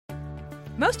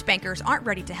Most bankers aren't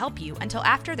ready to help you until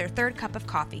after their third cup of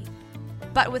coffee.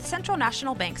 But with Central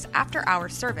National Bank's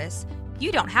after-hours service,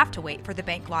 you don't have to wait for the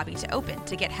bank lobby to open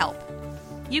to get help.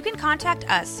 You can contact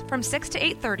us from 6 to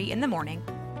 8:30 in the morning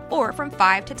or from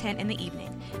 5 to 10 in the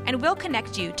evening, and we'll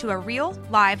connect you to a real,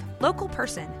 live, local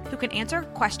person who can answer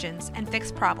questions and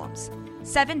fix problems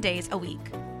 7 days a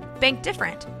week. Bank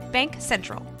different. Bank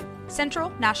Central. Central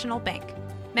National Bank.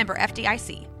 Member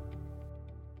FDIC.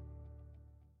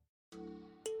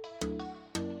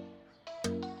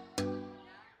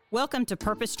 Welcome to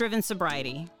Purpose Driven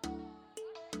Sobriety.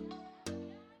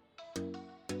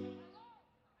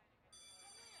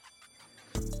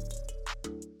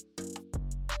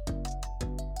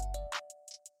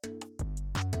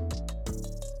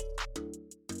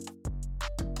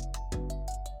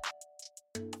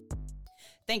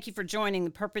 Thank you for joining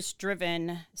the Purpose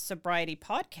Driven Sobriety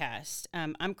podcast.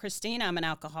 I'm Christine. I'm an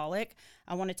alcoholic.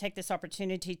 I want to take this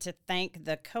opportunity to thank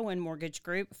the Cohen Mortgage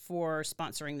Group for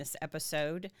sponsoring this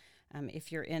episode.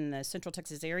 If you're in the Central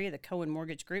Texas area, the Cohen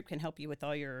Mortgage Group can help you with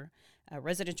all your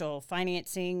residential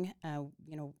financing.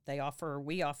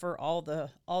 We offer all the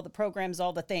programs,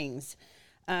 all the things.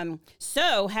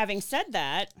 So having said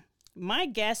that, my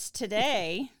guest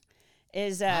today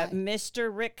is Mr.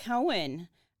 Rick Cohen.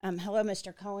 Hello,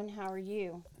 Mr. Cohen. How are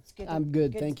you? It's good. I'm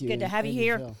good. Thank you. Good to have you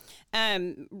here.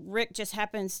 Rick just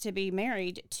happens to be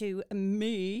married to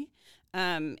me,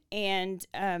 and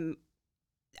I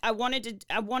wanted to,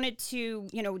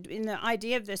 in the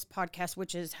idea of this podcast,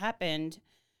 which has happened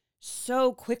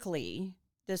so quickly.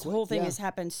 This whole thing has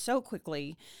happened so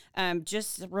quickly,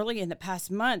 just really in the past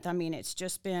month. I mean, it's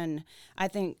just been, I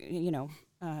think,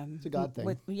 it's a God thing.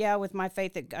 With my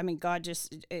faith, God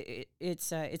just,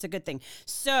 it's a good thing.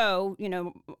 So,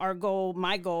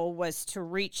 my goal was to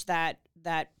reach that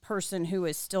person who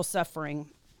is still suffering,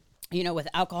 with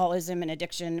alcoholism and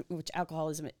addiction, which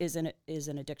alcoholism is an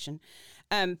addiction.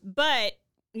 But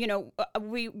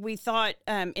we thought,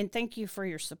 and thank you for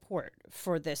your support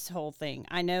for this whole thing.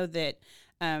 I know that,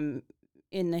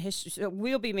 in the history, so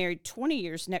we'll be married 20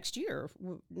 years next year,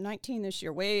 19 this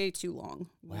year, way too long.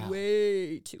 Wow.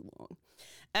 Way too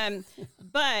long.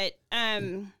 But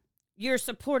your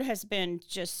support has been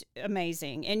just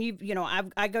amazing. And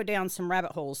I go down some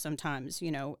rabbit holes sometimes,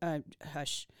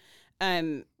 hush.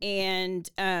 You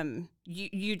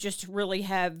just really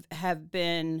have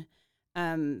been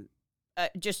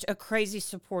just a crazy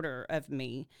supporter of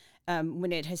me.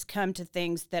 When it has come to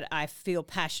things that I feel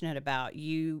passionate about,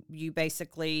 you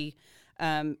basically,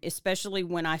 especially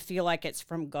when I feel like it's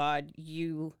from God,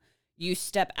 you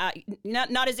step out,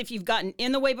 not as if you've gotten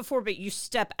in the way before, but you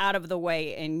step out of the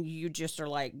way and you just are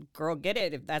like, girl, get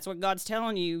it. If that's what God's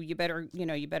telling you, you better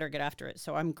get after it.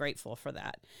 So I'm grateful for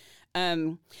that.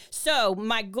 So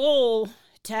my goal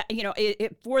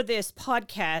for this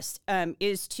podcast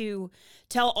is to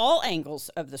tell all angles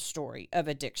of the story of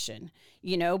addiction,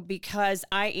 because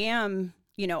I am,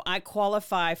 I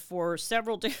qualify for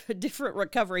several different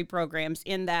recovery programs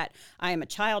in that I am a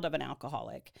child of an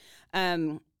alcoholic.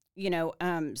 So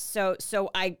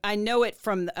I know it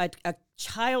from a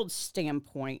child's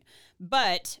standpoint,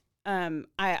 but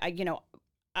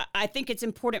I think it's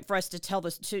important for us to tell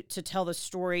this to tell the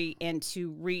story and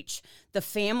to reach the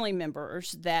family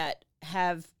members that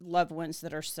have loved ones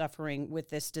that are suffering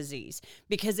with this disease,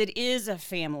 because it is a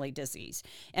family disease.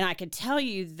 And I can tell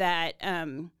you that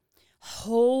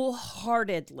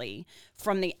wholeheartedly,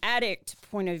 from the addict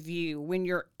point of view, when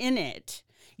you're in it,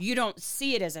 you don't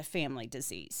see it as a family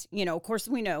disease. Of course,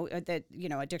 we know that,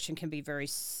 addiction can be very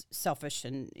selfish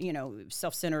and,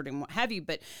 self-centered and what have you,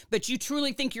 but you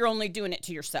truly think you're only doing it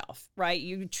to yourself, right?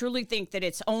 You truly think that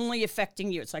it's only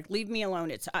affecting you. It's like, leave me alone.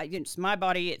 It's my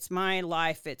body. It's my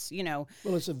life. It's, Well,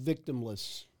 it's a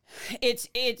victimless. It's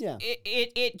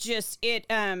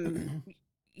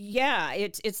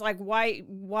like,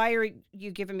 why are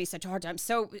you giving me such a hard time?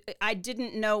 So I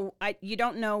didn't know, you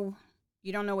don't know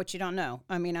what you don't know.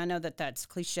 I mean, I know that that's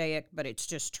cliche, but it's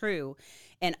just true.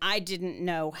 And I didn't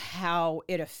know how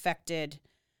it affected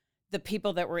the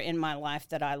people that were in my life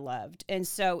that I loved. And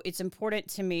so it's important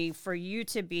to me for you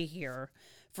to be here,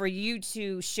 for you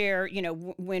to share,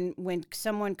 when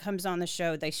someone comes on the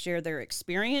show, they share their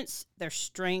experience, their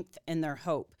strength, and their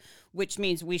hope, which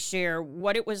means we share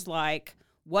what it was like,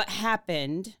 what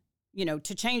happened,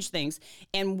 to change things,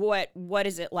 and what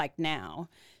is it like now.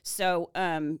 So,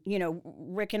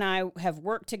 Rick and I have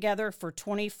worked together for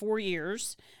 24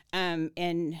 years.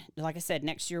 And like I said,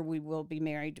 next year we will be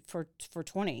married for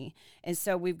 20. And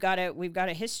so we've got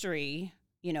a history,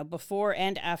 before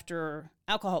and after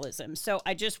alcoholism. So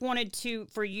I just wanted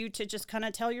for you to just kind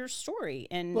of tell your story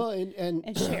and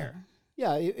share.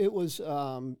 Yeah, it was,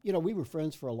 we were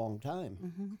friends for a long time.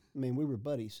 Mm-hmm. I mean, we were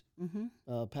buddies,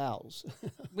 pals.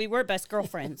 We were best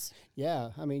girlfriends. Yeah,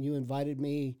 I mean, you invited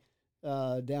me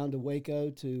down to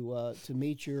Waco to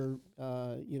meet your,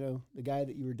 the guy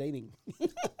that you were dating,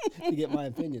 to get my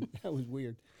opinion. That was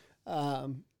weird.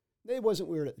 It wasn't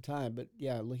weird at the time, but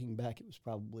yeah, looking back, it was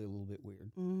probably a little bit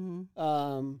weird.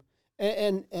 Mm-hmm.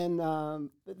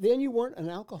 But then you weren't an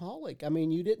alcoholic. I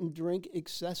mean, you didn't drink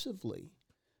excessively.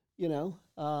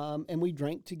 And we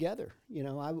drank together.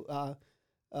 Throughout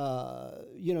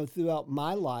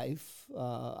my life,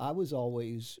 I was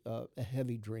always a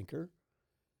heavy drinker.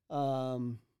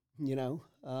 From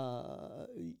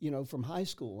high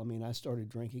school. I mean, I started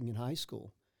drinking in high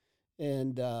school,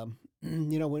 and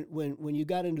when you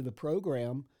got into the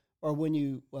program, or when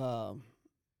you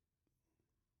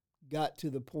got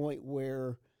to the point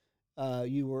where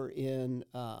you were in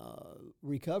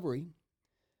recovery.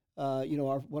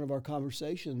 One of our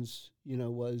conversations,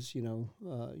 was, you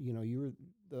were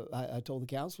I told the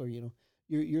counselor,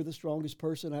 you're the strongest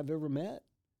person I've ever met.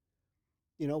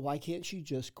 Why can't she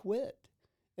just quit?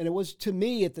 And it was, to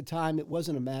me at the time, it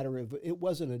wasn't a matter of, it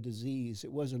wasn't a disease.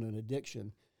 It wasn't an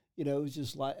addiction. It was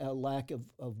just a lack of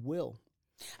will.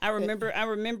 I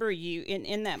remember you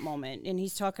in that moment, and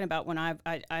he's talking about when I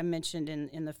mentioned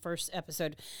in the first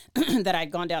episode that I'd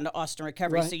gone down to Austin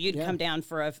Recovery, right, so you'd come down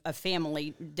for a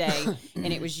family day,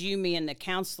 and it was you, me, and the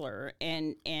counselor,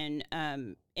 and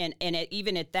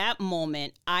even at that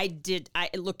moment,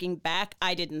 looking back,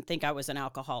 I didn't think I was an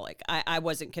alcoholic. I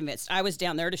wasn't convinced. I was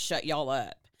down there to shut y'all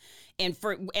up. And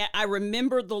I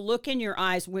remember the look in your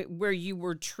eyes where you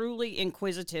were truly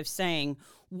inquisitive, saying,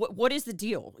 what is the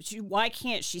deal? Why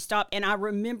can't she stop? And I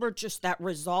remember just that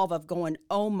resolve of going,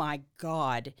 oh my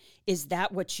God, is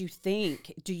that what you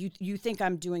think? Do you think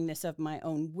I'm doing this of my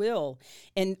own will?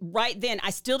 And right then,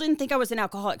 I still didn't think I was an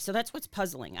alcoholic. So that's what's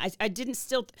puzzling. I didn't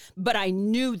but I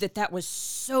knew that was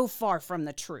so far from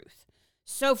the truth.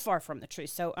 So far from the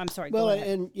truth. So I'm sorry. Well, go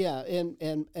ahead.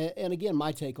 and again,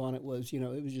 my take on it was,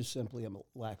 it was just simply a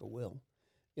lack of will.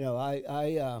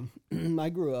 I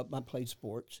grew up, I played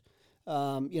sports,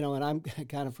 and I'm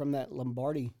kind of from that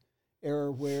Lombardi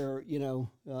era where, you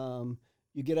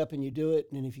get up and you do it.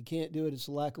 And if you can't do it, it's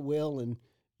a lack of will, and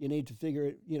you need to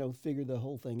figure the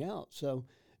whole thing out. So,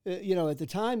 at the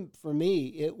time for me,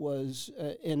 it was,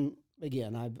 and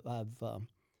again, I've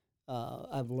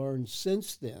learned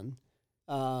since then,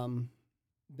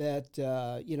 that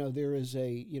there is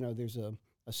there's a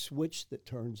switch that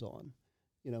turns on,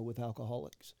 with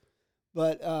alcoholics,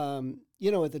 but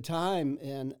at the time,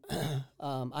 and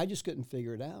I just couldn't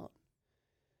figure it out.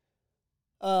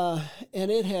 And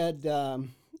it had we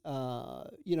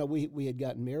had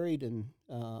gotten married, and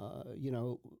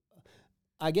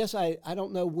I guess I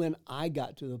don't know when I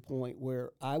got to the point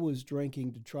where I was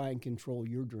drinking to try and control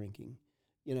your drinking.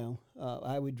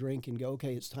 I would drink and go,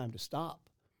 okay, it's time to stop.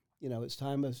 It's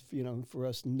time for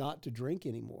us not to drink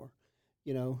anymore.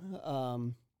 This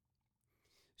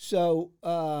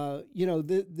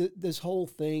whole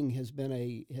thing has been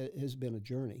a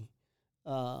journey,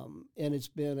 and it's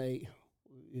been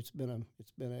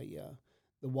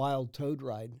the wild toad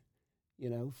ride,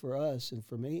 for us and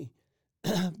for me.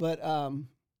 But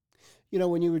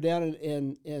when you were down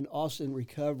in Austin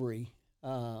Recovery,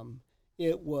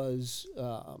 it was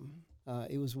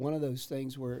one of those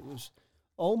things where it was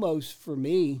almost, for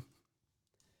me,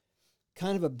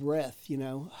 kind of a breath,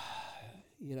 and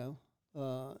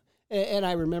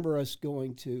I remember us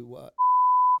going to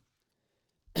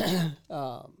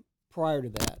prior to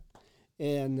that,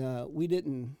 and we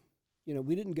didn't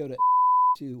go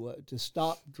to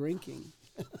stop drinking.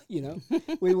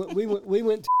 We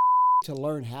went to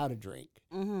learn how to drink.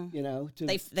 Mm-hmm.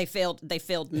 They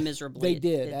failed miserably. They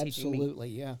did, absolutely,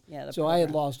 yeah. So I had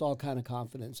lost all kind of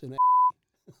confidence in it.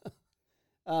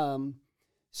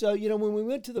 So when we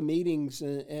went to the meetings,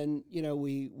 and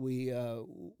we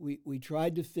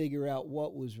tried to figure out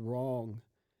what was wrong.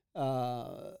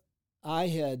 I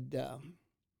had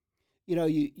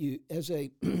you as a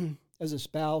as a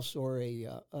spouse or a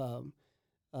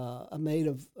mate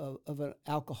of an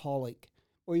alcoholic,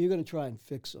 or you're going to try and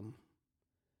fix them.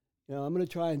 I'm going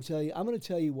to try and tell you. I'm going to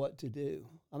tell you what to do.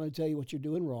 I'm going to tell you what you're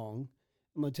doing wrong.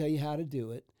 I'm going to tell you how to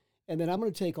do it. And then I'm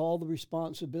going to take all the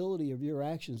responsibility of your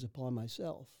actions upon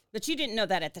myself. But you didn't know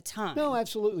that at the time. No,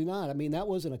 absolutely not. I mean, that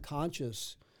wasn't a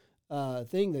conscious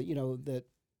thing that you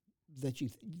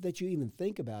even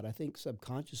think about. I think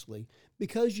subconsciously,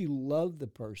 because you love the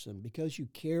person, because you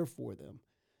care for them.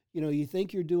 You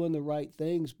think you're doing the right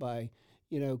things by,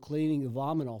 cleaning the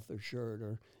vomit off their shirt,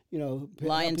 or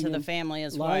lying to the family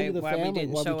is why to the we family,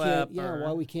 didn't why show we can't, up.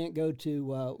 why we can't go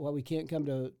to why we can't come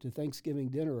to Thanksgiving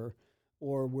dinner,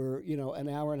 or we're an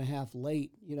hour and a half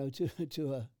late,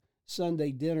 to a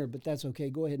Sunday dinner, but that's okay.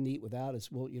 Go ahead and eat without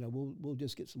us. We'll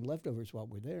just get some leftovers while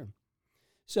we're there.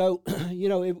 So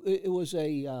it was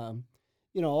a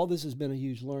all this has been a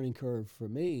huge learning curve for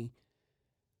me,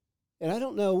 and I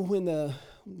don't know when the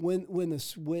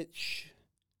switch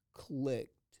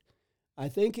clicked. I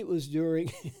think it was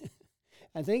during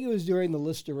the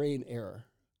Listerine era,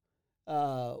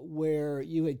 where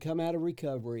you had come out of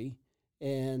recovery,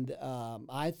 and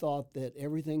I thought that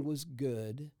everything was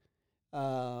good,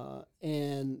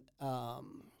 and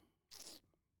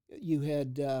you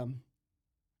had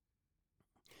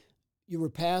you were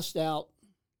passed out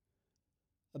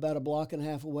about a block and a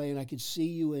half away, and I could see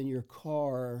you in your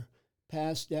car,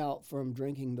 passed out from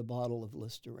drinking the bottle of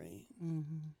Listerine,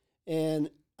 and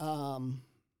I'm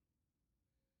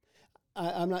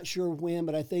not sure when,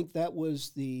 but I think that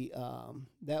was the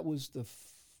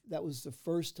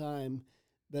first time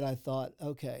that I thought,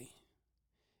 okay,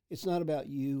 it's not about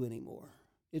you anymore.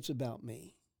 It's about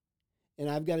me, and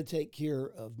I've got to take care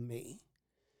of me.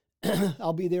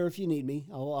 I'll be there if you need me.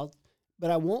 But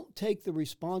I won't take the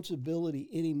responsibility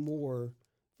anymore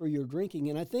for your drinking.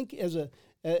 And I think as a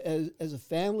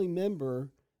family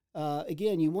member,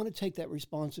 again, you want to take that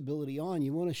responsibility on.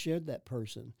 You want to share that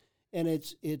person. And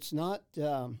it's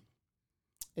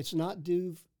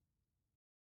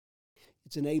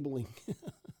enabling.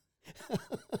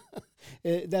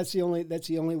 That's the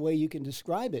only way you can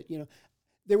describe it.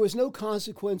 There was no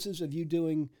consequences of you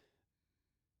doing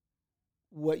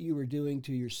what you were doing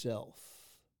to yourself,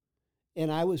 and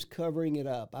I was covering it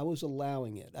up. I was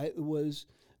allowing it. It was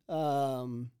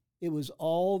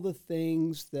all the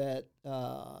things that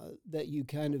you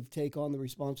kind of take on the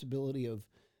responsibility of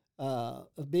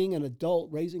being an adult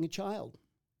raising a child.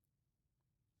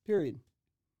 Period.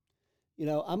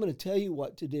 I'm going to tell you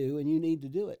what to do, and you need to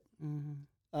do it.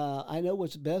 I know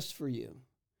what's best for you.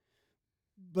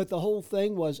 But the whole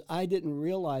thing was I didn't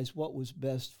realize what was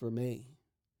best for me.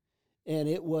 And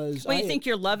it was... Well, you think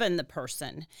you're loving the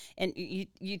person. And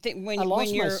you think when I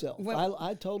lost you're... myself.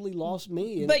 I totally lost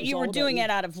me. But you were doing it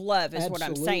out of love is what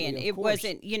I'm saying. Of it course.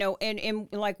 Wasn't, and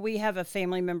like we have a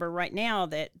family member right now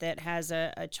that has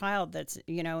a child that's,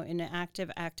 in an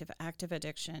active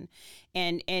addiction.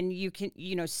 And you can,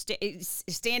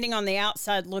 standing on the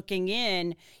outside looking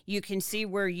in, you can see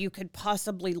where you could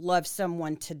possibly love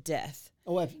someone to death.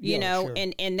 Oh, sure.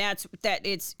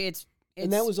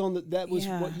 And that was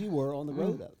what you were on the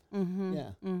road of. Mm-hmm. Yeah.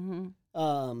 Mm-hmm.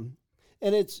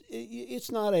 And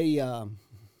it's not a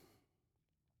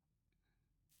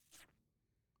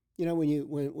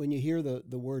when you hear the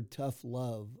word tough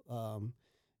love,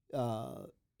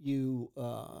 you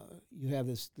have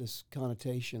this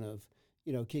connotation of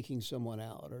kicking someone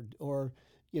out or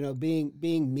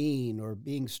being mean or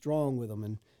being strong with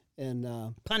them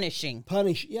and punishing.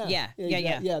 Yeah,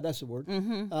 that's the word.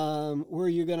 Mm-hmm. Where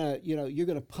you're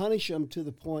gonna punish them to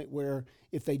the point where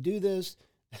if they do this,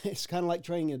 it's kind of like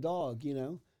training a dog.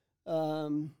 The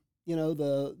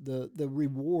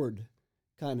reward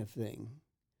kind of thing.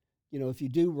 If you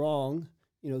do wrong,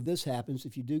 this happens.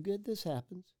 If you do good, this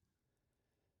happens.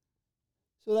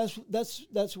 So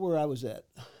that's where I was at,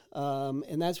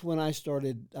 and that's when I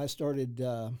started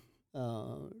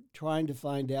trying to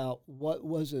find out what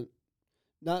wasn't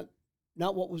not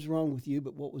what was wrong with you,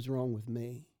 but what was wrong with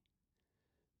me.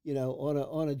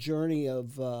 On a journey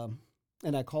of,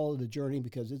 and I call it a journey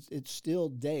because it's still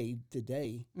day to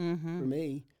day for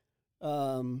me.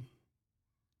 I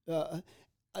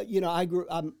grew.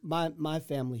 My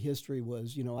family history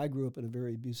was, I grew up in a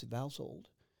very abusive household.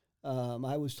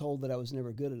 I was told that I was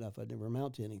never good enough. I'd never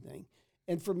amount to anything,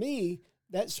 and for me,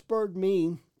 that spurred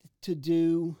me to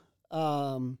do.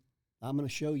 I'm going to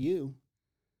show you.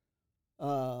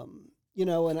 And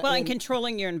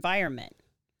controlling your environment.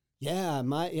 Yeah,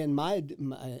 we're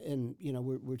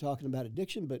talking about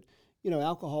addiction, but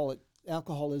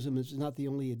alcoholism is not the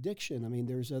only addiction. I mean,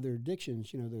 there's other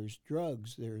addictions. There's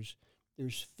drugs. There's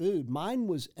food. Mine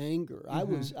was anger.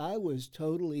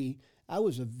 Mm-hmm. I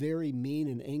was a very mean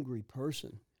and angry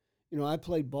person. I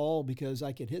played ball because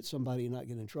I could hit somebody and not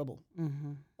get in trouble.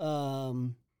 Mm-hmm.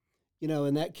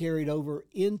 And that carried over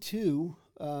into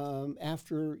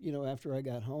after I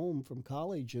got home from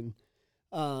college, and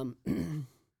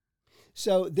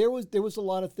so there was a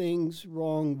lot of things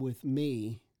wrong with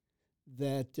me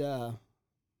that there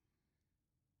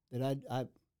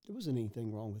wasn't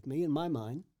anything wrong with me in my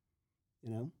mind,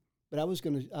 but I was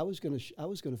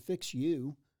gonna fix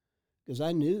you because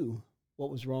I knew what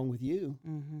was wrong with you.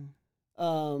 Mm-hmm.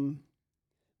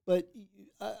 But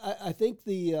I think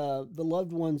the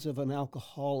loved ones of an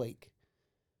alcoholic,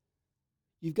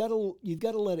 you've got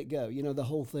to let it go. You know, the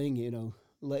whole thing. You know,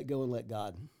 let go and let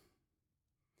God.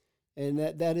 And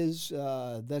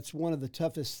that's one of the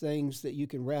toughest things that you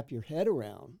can wrap your head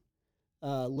around.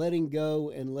 Letting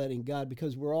go and letting God,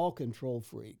 because we're all control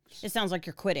freaks. It sounds like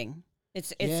you're quitting. It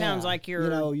sounds like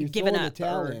you're giving throwing up. The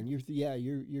towel in.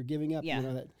 You're giving up. Yeah. You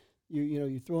know that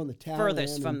you're throwing the towel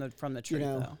Furthest in from the truth,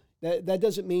 though. That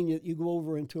doesn't mean you go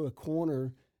over into a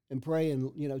corner and pray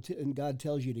and and God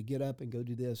tells you to get up and go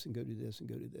do this and go do this and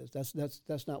go do this.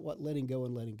 That's not what letting go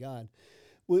and letting God.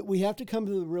 We have to come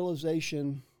to the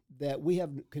realization that we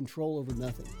have control over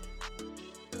nothing.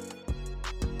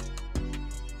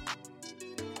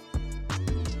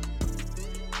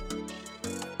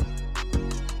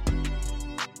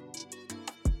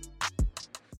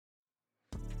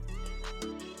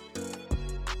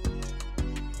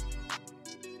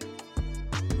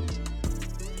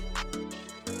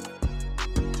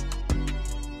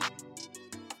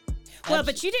 Well,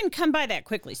 but you didn't come by that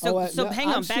quickly. So hang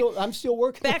on. I'm still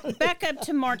working. Back up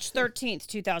to March 13th,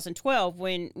 2012,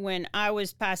 when I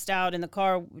was passed out in the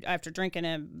car after drinking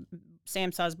a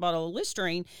Sam-sized bottle of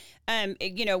Listerine.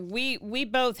 We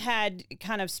both had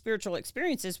kind of spiritual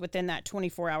experiences within that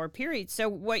 24-hour period. So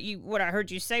what I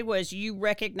heard you say was you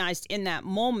recognized in that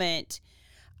moment,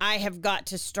 I have got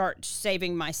to start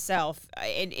saving myself,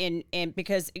 and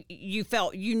because you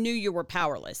knew you were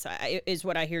powerless, is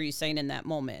what I hear you saying in that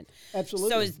moment.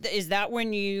 Absolutely. So is that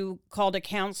when you called a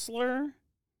counselor?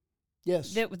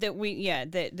 Yes. That we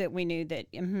knew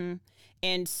that. Mm-hmm.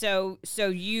 And so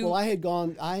you. Well, I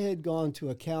had gone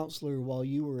to a counselor while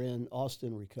you were in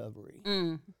Austin recovery,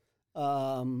 and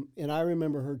I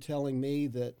remember her telling me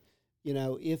that,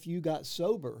 if you got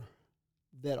sober,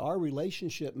 that our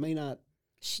relationship may not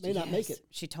make it.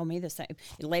 She told me the same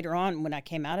later on when I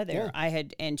came out of there. Yeah.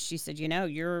 And she said,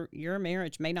 your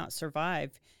marriage may not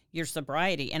survive your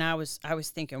sobriety. And I was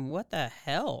thinking, what the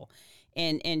hell?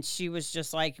 And she was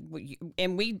just like,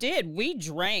 and we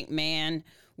drank, man,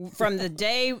 from the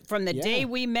day day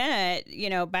we met,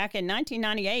 back in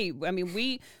 1998. I mean,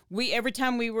 we every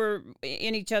time we were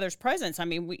in each other's presence, I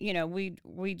mean,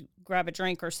 we'd grab a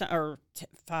drink or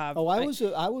five. Oh, I was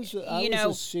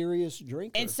a serious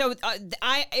drinker. And so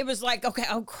it was like, okay,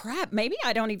 oh crap, maybe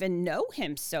I don't even know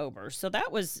him sober. So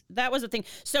that was the thing.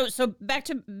 So back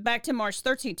to March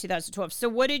 13th, 2012. So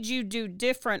what did you do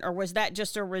different, or was that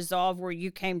just a resolve where you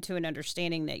came to an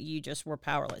understanding that you just were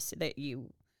powerless, that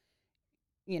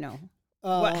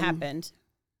what happened?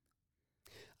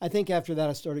 I think after that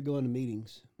I started going to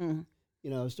meetings. Mm-hmm.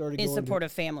 I started in going support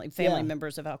of family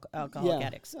members of alcoholic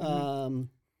addicts. Mm-hmm.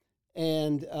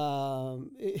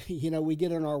 We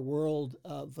get in our world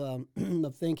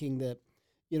of thinking that,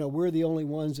 we're the only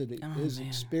ones that is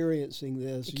experiencing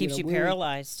this. It keeps you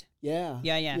paralyzed. Yeah.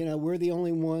 Yeah. We're the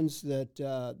only ones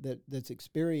that's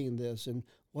experiencing this, and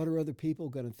what are other people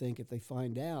going to think if they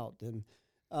find out? And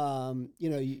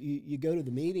you go to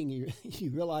the meeting,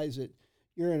 you realize that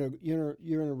you're in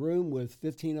a room with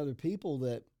 15 other people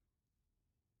that.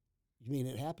 You mean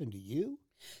it happened to you?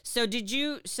 So did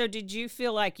you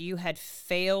feel like you had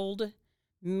failed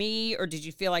me, or did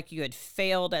you feel like you had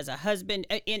failed as a husband?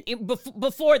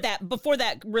 Before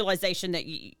that realization that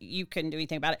you couldn't do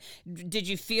anything about it, did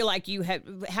you feel like you had?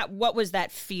 What was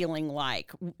that feeling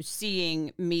like,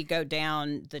 seeing me go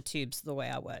down the tubes the way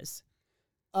I was?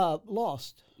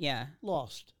 Lost. Yeah.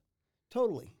 Lost.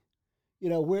 Totally.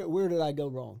 Where did I go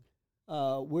wrong?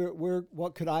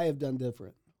 What could I have done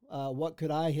different? What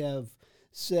could I have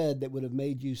said that would have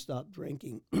made you stop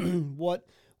drinking? What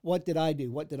did I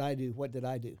do? What did I do? What did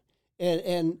I do?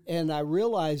 And I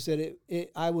realized that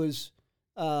I was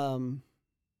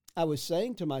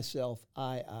saying to myself,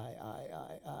 I.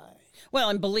 Well,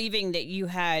 and believing that you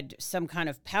had some kind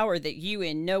of power that you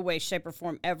in no way, shape, or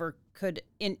form ever could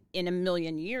in a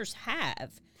million years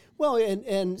have. Well,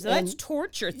 and so that's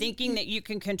torture, thinking that you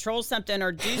can control something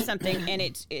or do something,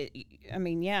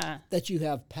 and yeah. That you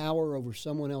have power over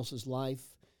someone else's life,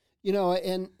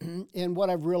 and what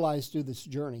I've realized through this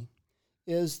journey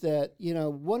is that,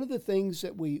 one of the things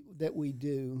that we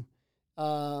do,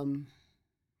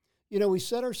 we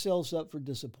set ourselves up for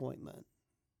disappointment.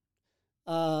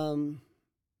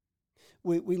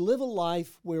 We live a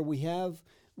life where we have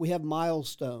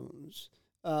milestones.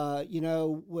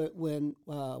 When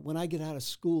I get out of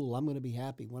school, I'm going to be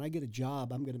happy. When I get a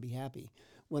job, I'm going to be happy.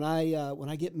 When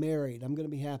I get married, I'm going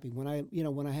to be happy. When I have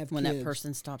kids. When that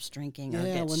person stops drinking or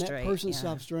gets straight. That person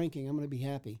stops drinking, I'm going to be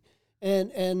happy.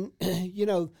 And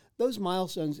those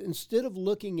milestones, instead of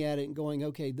looking at it and going,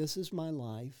 okay, this is my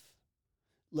life.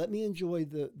 Let me enjoy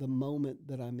the moment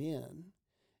that I'm in.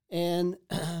 And,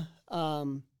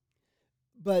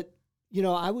 but, you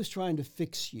know, I was trying to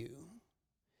fix you.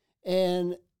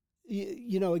 And,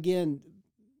 you know, again,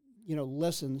 you know,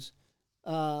 lessons.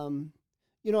 You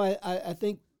know, I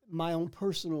think my own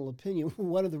personal opinion,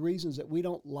 one of the reasons that we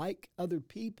don't like other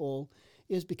people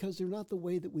is because they're not the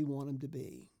way that we want them to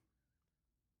be.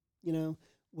 You know,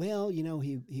 well, you know,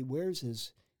 he wears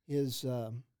his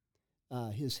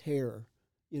hair,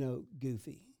 you know,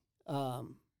 goofy.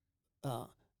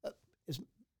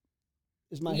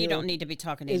 Is my you hair don't need to be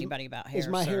talking to anybody about hair. Is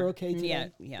my sir. hair okay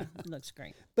today? Yeah, looks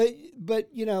great. But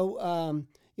you know,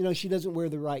 she doesn't wear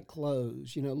the right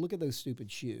clothes. You know, look at those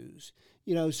stupid shoes.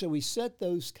 You know, so we set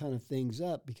those kind of things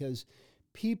up because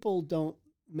people don't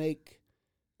make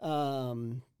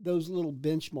those little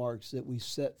benchmarks that we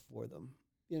set for them.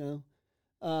 You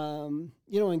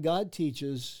know, and God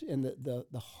teaches, and the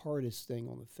hardest thing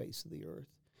on the face of the earth.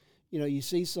 You know, you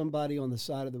see somebody on the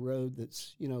side of the road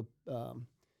that's, you know,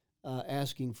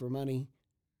 asking for money.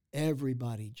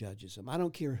 Everybody judges them. I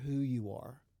don't care who you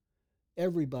are.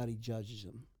 Everybody judges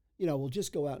them. You know, well,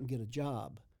 just go out and get a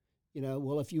job. You know,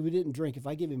 well, if you didn't drink, if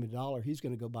I give him $1, he's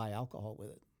going to go buy alcohol with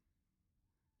it.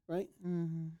 Right?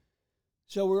 Mm-hmm.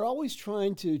 So we're always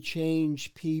trying to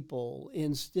change people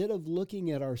instead of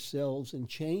looking at ourselves and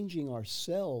changing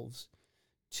ourselves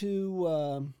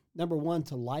to, number one,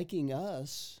 to liking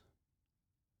us,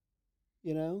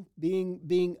 you know,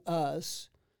 being us,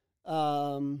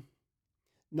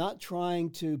 not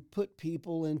trying to put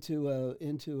people into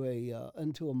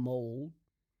a mold,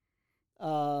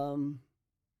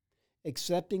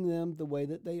 accepting them the way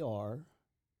that they are.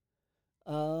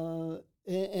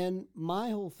 And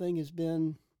my whole thing has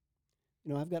been,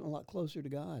 you know, I've gotten a lot closer to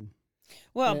God.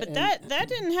 Well, but that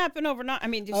didn't happen overnight. I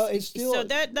mean, it's still, so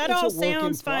that all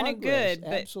sounds fine and good,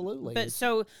 but absolutely. But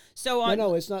so on.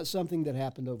 No, it's not something that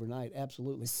happened overnight.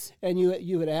 Absolutely. And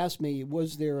you had asked me,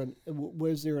 was there an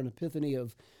epiphany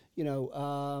of, you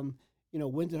know,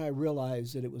 when did I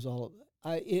realize that it was all?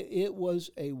 It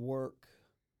was a work.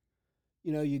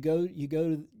 You know, you go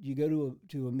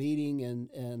to a meeting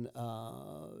and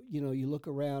you know, you look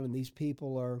around and these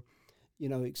people are, you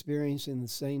know, experiencing the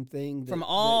same thing from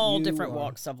all different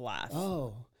walks of life.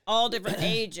 Oh, all different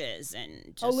ages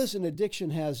and. Just... listen, addiction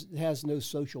has no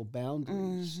social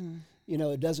boundaries. Mm-hmm. You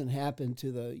know, it doesn't happen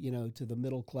to the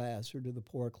middle class or to the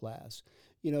poor class.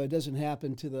 You know, it doesn't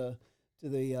happen to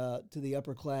the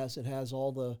upper class. It has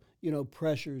all the, you know,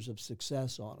 pressures of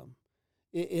success on them.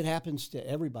 It happens to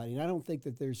everybody. And I don't think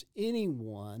that there's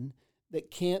anyone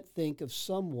that can't think of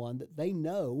someone that they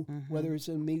know, mm-hmm. whether it's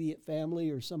an immediate family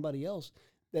or somebody else,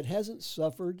 that hasn't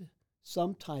suffered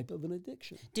some type of an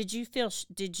addiction. Did you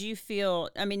feel,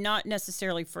 I mean, not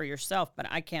necessarily for yourself, but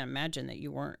I can't imagine that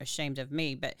you weren't ashamed of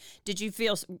me, but did you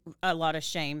feel a lot of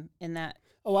shame in that?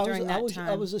 I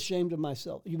was ashamed of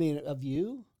myself. You mean of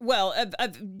you? Well,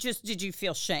 of just, did you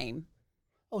feel shame?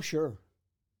 Oh, sure.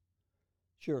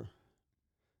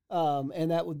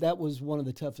 And that was one of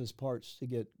the toughest parts to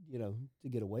get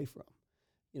away from,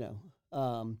 you know.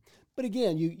 But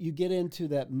again, you get into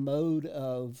that mode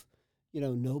of, you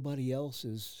know, nobody else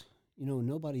has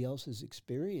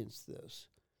experienced this.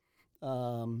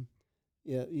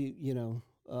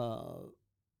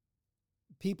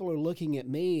 People are looking at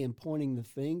me and pointing the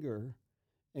finger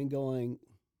and going,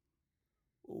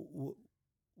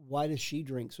 why does she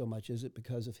drink so much? Is it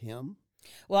because of him?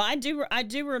 Well, I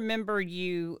do remember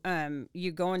you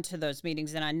going to those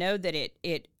meetings, and I know that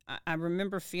I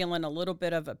remember feeling a little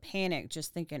bit of a panic,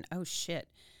 just thinking, oh shit,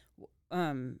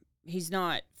 he's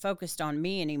not focused on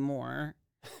me anymore.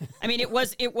 I mean, it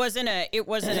wasn't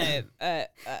a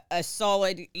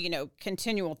solid, you know,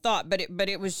 continual thought, but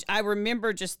it was. I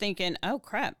remember just thinking, oh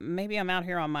crap, maybe I'm out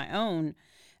here on my own.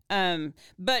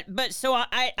 But so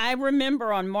I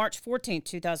remember on March 14th,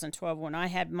 2012, when I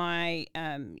had my,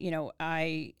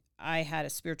 I had a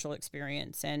spiritual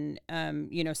experience, and,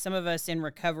 you know, some of us in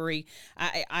recovery,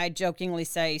 I jokingly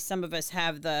say some of us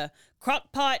have the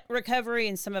crock pot recovery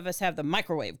and some of us have the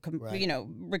microwave,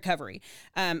 recovery.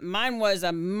 Mine was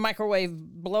a microwave,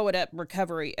 blow it up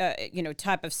recovery,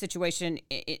 type of situation.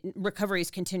 Recovery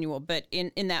is continual, but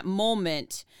in that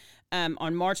moment,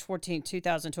 on March 14,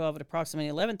 2012, at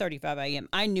approximately 11:35 a.m.,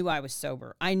 I knew I was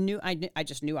sober. I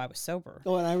just knew I was sober.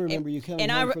 Oh, and I remember you coming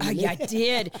home from the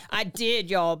meeting. I did,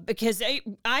 y'all, because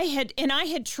I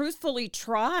had truthfully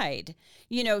tried,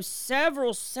 you know,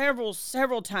 several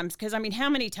times. Because I mean, how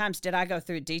many times did I go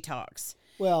through detox?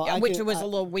 Well, a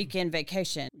little weekend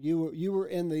vacation. You were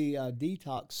in the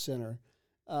detox center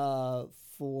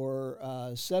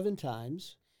for 7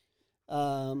 times.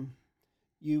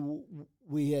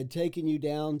 we had taken you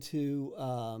down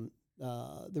to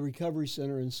the recovery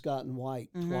center in Scott and White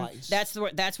twice.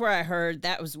 That's where I heard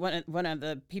that was one of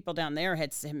the people down there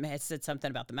had said something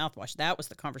about the mouthwash. That was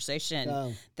the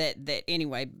conversation that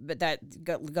anyway. But that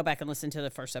go back and listen to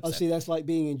the first episode. Oh, see, that's like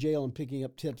being in jail and picking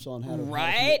up tips on how to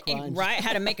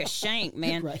how to make a shank,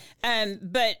 man. Right.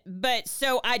 But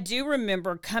so I do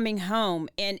remember coming home,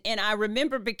 and I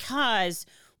remember because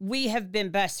we have been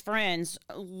best friends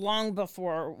long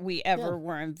before we ever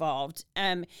were involved.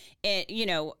 And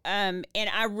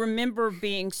I remember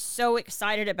being so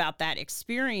excited about that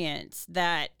experience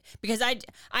because I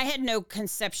had no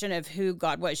conception of who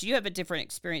God was. You have a different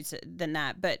experience than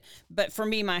that, but for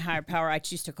me, my higher power, I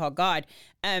choose to call God.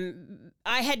 I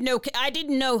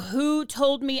didn't know who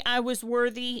told me I was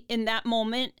worthy in that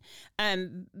moment.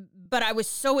 But I was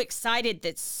so excited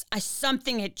that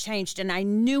something had changed, and I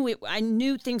knew it. I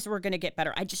knew things were going to get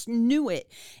better. I just knew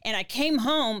it. And I came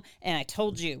home and I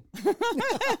told you.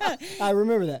 I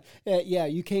remember that. Yeah,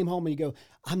 you came home and you go,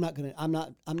 I'm not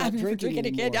drinking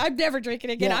again. I'm never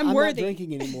drinking again. Yeah, I'm worthy. Not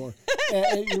drinking anymore.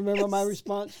 And you remember my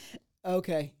response?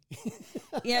 Okay.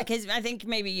 Yeah, because I think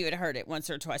maybe you had heard it once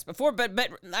or twice before. But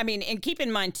I mean, and keep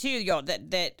in mind too, y'all,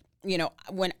 that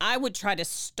when I would try to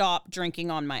stop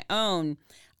drinking on my own,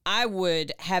 I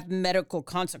would have medical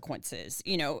consequences.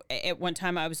 At one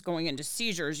time I was going into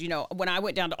seizures. When I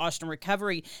went down to Austin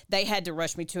Recovery, they had to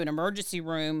rush me to an emergency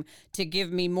room to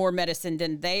give me more medicine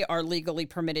than they are legally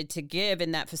permitted to give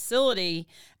in that facility,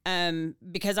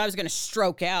 because I was going to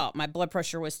stroke out. My blood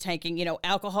pressure was tanking.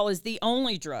 Alcohol is the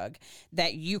only drug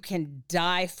that you can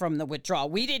die from the withdrawal.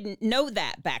 We didn't know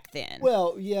that back then.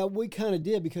 Well, yeah, we kind of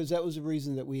did, because that was the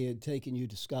reason that we had taken you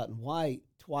to Scott and White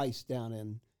twice down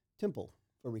in Temple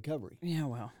for recovery. Yeah,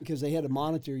 well. Because they had to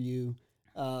monitor you.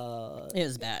 It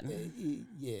was bad.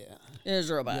 Yeah. It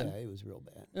was real bad. Yeah, it was real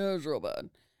bad. It was real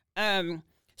bad.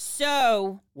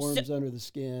 So worms under the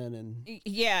skin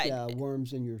and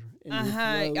worms in your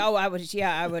throat. Oh, I would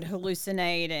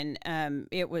hallucinate, and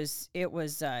it was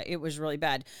really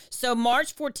bad. So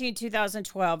March 14,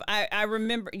 2012, I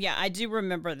remember. Yeah, I do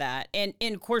remember that, and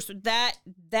of course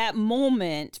that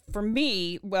moment for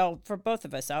me, well, for both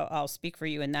of us, I'll speak for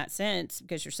you in that sense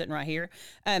because you're sitting right here.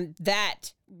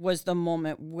 That was the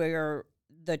moment where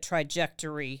the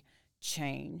trajectory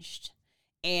changed,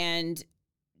 and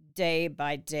day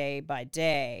by day by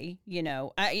day,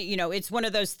 it's one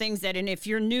of those things that, and if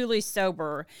you're newly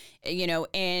sober,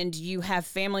 and you have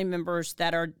family members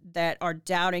that are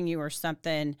doubting you or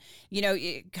something,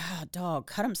 God, dog,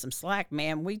 cut them some slack,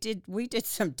 man. We did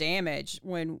some damage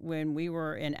when we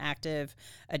were in active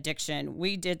addiction.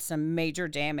 We did some major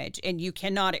damage, and you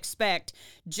cannot expect.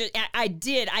 I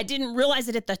didn't realize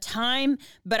it at the time,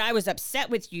 but I was upset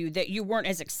with you that you weren't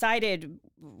as excited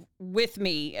with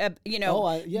me,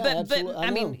 absolutely. I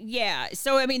mean, yeah.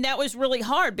 So, I mean, that was really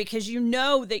hard because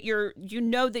that you're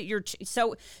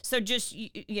so just,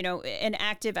 an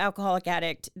active alcoholic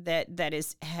addict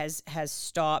that has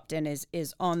stopped and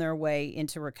is on their way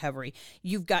into recovery.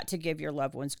 You've got to give your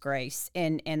loved ones grace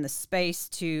and the space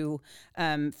to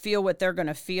feel what they're going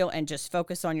to feel and just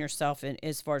focus on yourself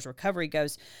as far as recovery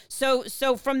goes. So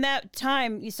from that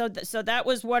time, so that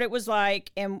was what it was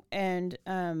like.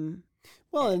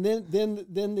 Well, and then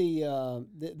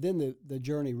the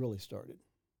journey really started.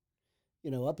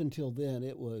 Up until then,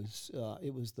 it was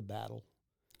the battle.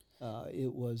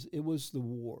 It was the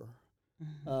war.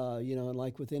 Mm-hmm. And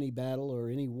like with any battle or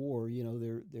any war,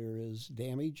 there is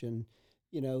damage, and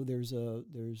there's a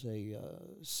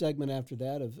segment after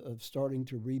that of starting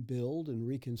to rebuild and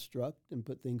reconstruct and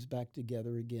put things back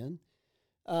together again.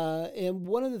 And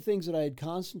one of the things that I had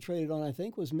concentrated on, I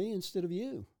think, was me instead of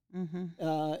you. Mm-hmm.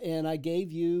 And I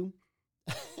gave you,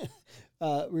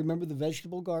 remember the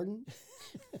vegetable garden?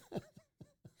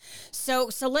 So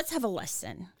let's have a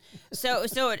lesson. So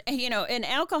an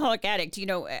alcoholic addict,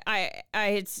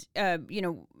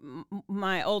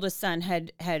 my oldest son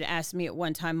had asked me at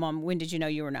one time, Mom, when did you know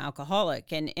you were an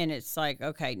alcoholic? And it's like,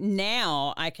 okay,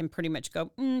 now I can pretty much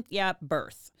go,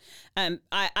 birth.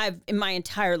 I've in my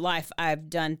entire life, I've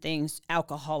done things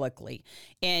alcoholically.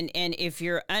 And if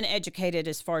you're uneducated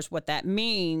as far as what that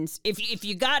means, if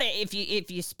you got it,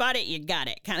 if you spot it, you got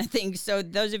it kind of thing. So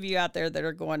those of you out there that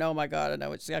are going, oh my God, I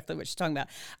know exactly what you're talking about.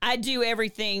 I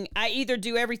either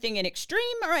do everything in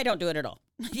extreme or I don't do it at all.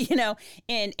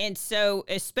 And so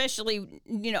especially,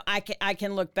 I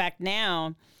can look back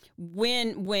now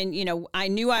when I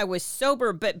knew I was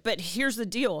sober, but here's the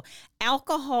deal.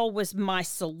 Alcohol was my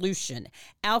solution.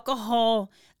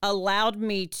 Alcohol allowed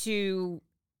me to,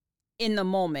 in the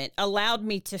moment, allowed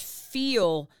me to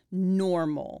feel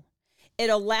normal. it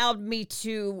allowed me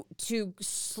to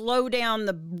slow down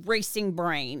the racing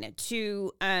brain,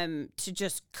 to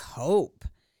just cope,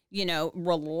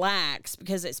 relax,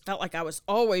 because it felt like I was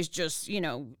always just,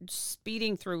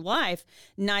 speeding through life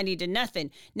 90 to nothing.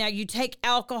 Now you take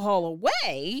alcohol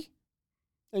away,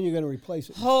 and you're going to replace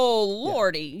it. Oh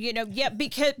Lordy,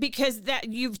 because that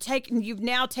you've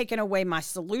now taken away my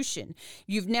solution.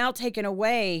 You've now taken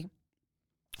away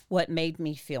what made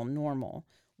me feel normal,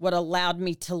 what allowed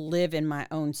me to live in my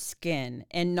own skin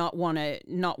and not want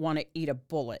to eat a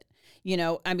bullet.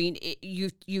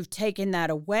 You've taken that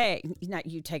away. Not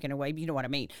you taken away, you know what I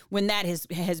mean. When that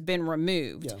has been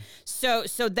removed. Yeah.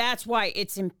 So that's why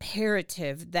it's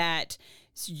imperative that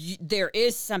there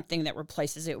is something that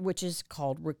replaces it, which is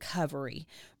called recovery,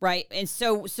 right? And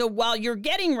so while you're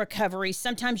getting recovery,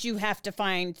 sometimes you have to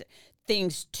find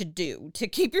things to do to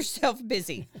keep yourself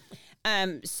busy.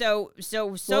 So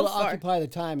far, occupy the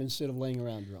time instead of laying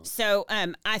around drunk. So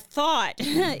I thought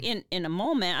in a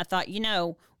moment, I thought,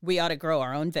 we ought to grow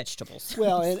our own vegetables.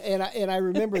 Well, and I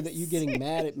remember that you getting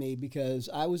mad at me because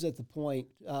I was at the point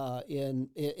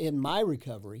in my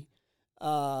recovery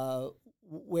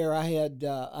where I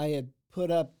had put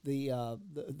up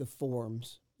the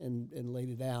forms and laid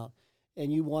it out,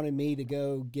 and you wanted me to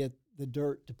go get the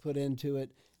dirt to put into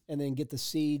it, and then get the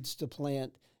seeds to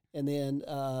plant, and then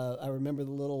I remember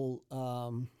the little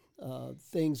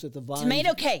things at the vine.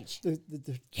 Tomato cage.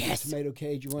 Yes. The tomato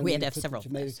cage. You wanted we me had to to have several.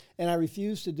 Tomatoes, and I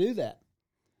refused to do that.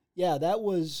 Yeah, that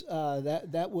was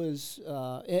that was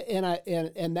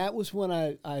and that was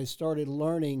when I started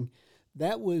learning.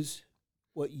 That was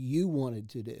what you wanted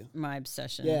to do. My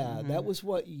obsession. Yeah, that was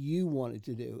what you wanted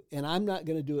to do, and I'm not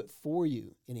going to do it for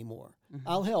you anymore.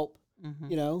 I'll help.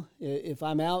 If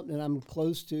I'm out and I'm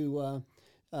close to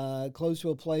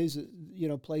a place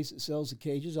that sells the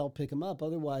cages, I'll pick them up.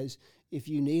 Otherwise, if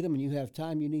you need them and you have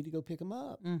time, you need to go pick them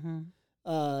up. And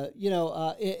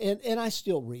I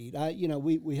still read.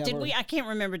 We have. I can't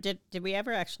remember. Did we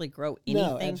ever actually grow anything?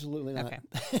 No, absolutely not. Okay.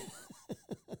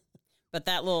 But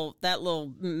that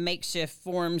little makeshift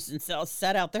forms and cells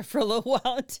sat out there for a little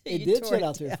while. It did sit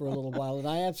out there for a little while, and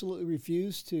I absolutely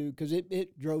refused to, because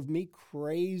it drove me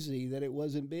crazy that it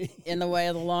wasn't being in the way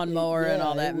of the lawnmower and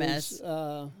all that mess.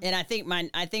 And I think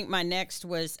my next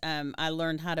was I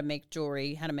learned how to make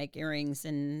jewelry, how to make earrings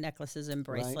and necklaces and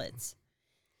bracelets,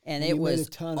 and it was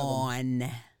on.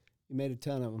 You made a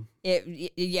ton of them.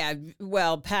 Yeah.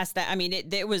 Well, past that, I mean,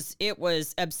 it was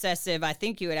obsessive. I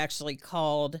think you had actually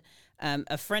called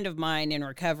a friend of mine in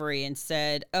recovery and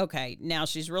said, okay, now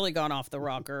she's really gone off the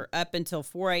rocker, up until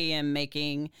 4 a.m.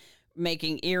 making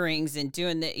earrings and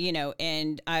doing the,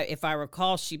 and if I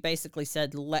recall, she basically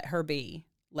said, let her be.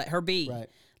 Right.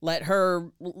 Let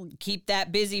her keep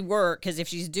that busy work, because if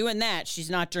she's doing that, she's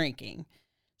not drinking.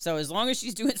 So as long as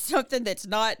she's doing something that's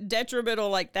not detrimental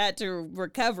like that to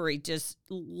recovery, just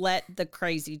let the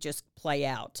crazy just play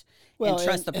out and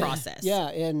trust the process. Yeah,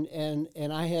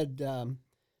 and I had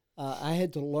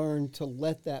to learn to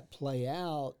let that play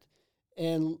out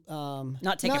and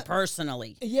not take it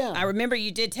personally. Yeah, I remember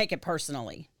you did take it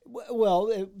personally.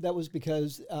 Well, that was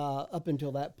because up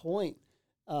until that point,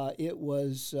 it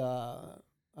was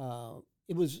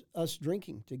us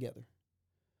drinking together.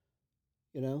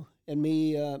 And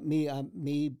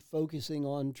me focusing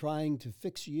on trying to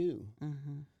fix you.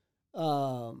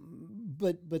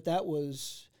 But that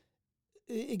was,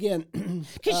 again,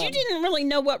 because you didn't really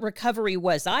know what recovery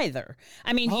was either.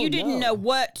 I mean, you didn't know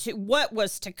what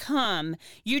was to come.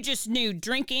 You just knew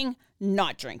drinking,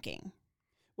 not drinking.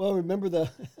 Well, remember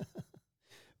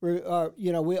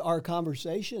our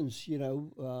conversations,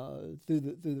 through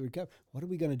the recovery. What are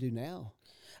we going to do now?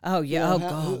 Oh, yeah.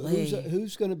 Golly.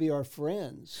 Who's going to be our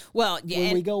friends? Well, yeah.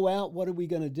 When we go out, what are we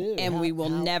going to do? And we will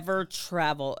never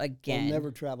travel again. We'll never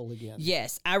travel again.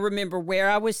 Yes. I remember where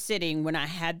I was sitting when I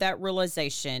had that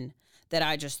realization that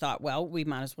I just thought, well, we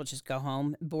might as well just go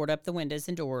home, board up the windows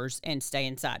and doors, and stay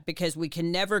inside, because we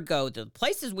can never go to the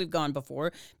places we've gone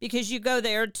before, because you go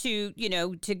there to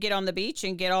get on the beach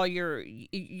and get all your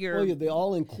the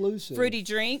all-inclusive fruity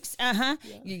drinks. Yeah,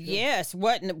 yes.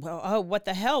 What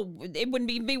the hell? It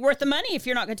wouldn't be worth the money if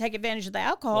you're not going to take advantage of the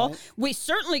alcohol. Right. We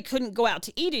certainly couldn't go out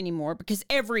to eat anymore, because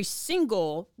every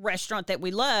single restaurant that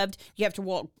we loved, you have to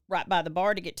walk right by the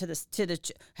bar to get to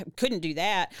the couldn't do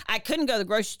that. I couldn't go to the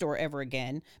grocery store ever ever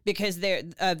again because they're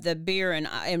of the beer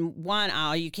and wine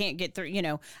aisle. You can't get through.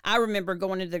 I remember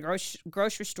going to the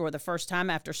grocery store the first time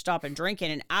after stopping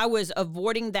drinking, and I was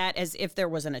avoiding that as if there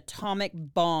was an atomic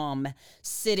bomb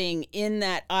sitting in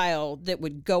that aisle that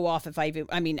would go off if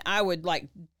I would like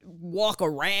walk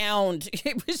around.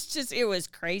 It was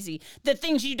crazy. The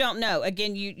things you don't know.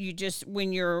 Again, you just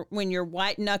when you're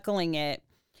white knuckling it.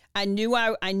 I knew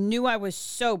I was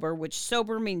sober, which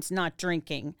sober means not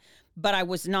drinking, but I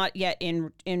was not yet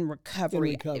in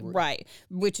recovery. Right?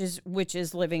 Which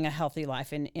is living a healthy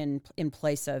life in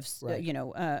place of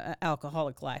right.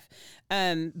 Alcoholic life.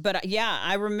 But yeah,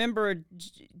 I remember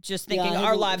just thinking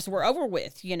our lives were over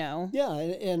with. Yeah,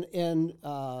 and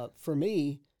for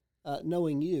me,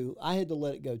 knowing you, I had to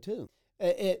let it go too.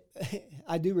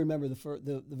 I do remember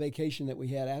the vacation that we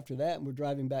had after that, and we're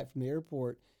driving back from the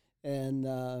airport. And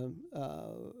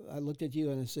I looked at you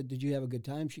and I said, "Did you have a good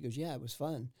time?" She goes, "Yeah, it was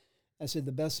fun." I said,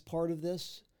 "The best part of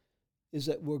this is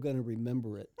that we're going to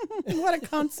remember it." What a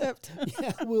concept.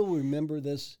 Yeah, we'll remember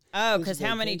this. Oh, because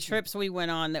how many trips we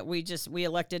went on that we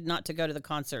elected not to go to the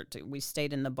concert. We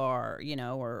stayed in the bar,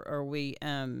 or we...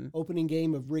 Opening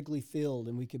game of Wrigley Field,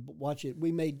 and we could watch it.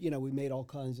 We made all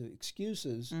kinds of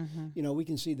excuses. Mm-hmm. We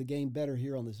can see the game better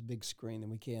here on this big screen than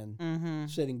we can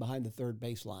sitting behind the third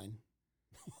baseline.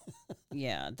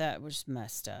 Yeah, that was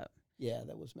messed up. Yeah,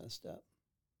 that was messed up.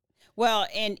 Well,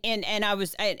 and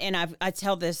I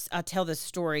tell this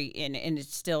story and it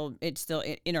still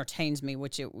entertains me,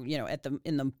 which in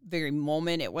the very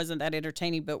moment it wasn't that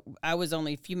entertaining, but I was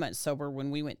only a few months sober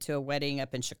when we went to a wedding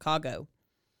up in Chicago,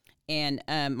 and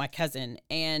my cousin,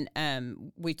 and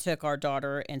we took our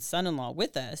daughter and son-in-law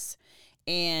with us,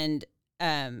 and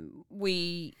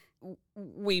we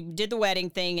did the wedding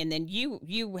thing, and then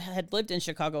you had lived in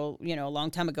Chicago, a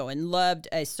long time ago, and loved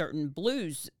a certain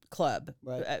blues club,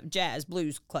 right. Jazz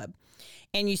blues club.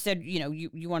 And you said,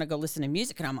 you want to go listen to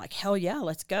music. And I'm like, hell yeah,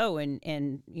 let's go. And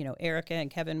Erica and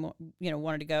Kevin,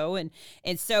 wanted to go. And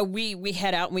so we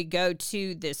head out and we go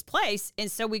to this place.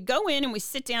 And so we go in and we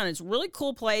sit down. It's a really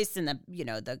cool place. And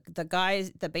the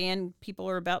guys, the band people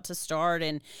are about to start.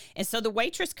 And so the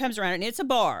waitress comes around, and it's a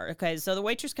bar. Okay. So the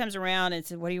waitress comes around and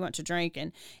says, "What do you want to drink?"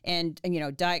 And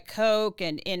Diet Coke.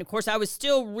 And of course I was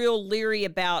still real leery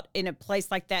about, in a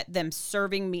place like that, them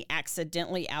serving me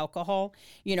accidentally alcohol.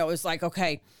 It was like, okay.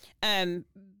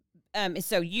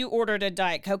 So you ordered a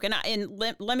Diet Coke, and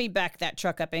let me back that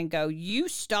truck up and go. You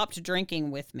stopped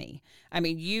drinking with me. I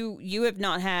mean, you have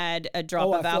not had a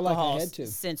drop of alcohol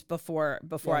since before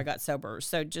I got sober.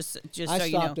 So just I so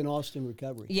stopped in Austin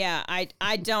recovery. Yeah,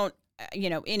 I don't.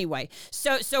 Anyway.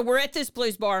 So we're at this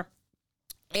blues bar.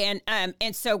 And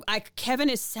so Kevin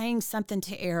is saying something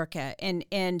to Erica,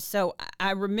 and so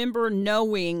I remember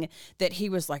knowing that he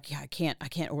was like, "Yeah, I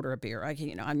can't order a beer.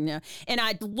 And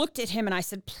I looked at him and I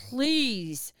said,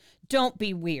 "Please don't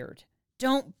be weird.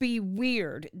 Don't be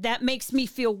weird. That makes me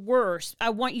feel worse.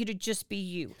 I want you to just be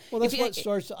you." Well, that's what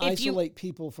starts to isolate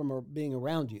people from being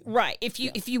around you. Right. If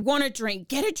you want a drink,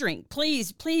 get a drink.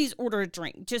 Please order a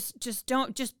drink.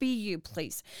 Just be you,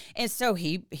 please. And so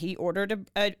he ordered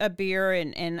a beer,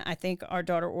 and I think our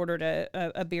daughter ordered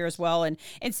a beer as well. And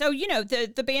so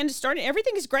the band is starting.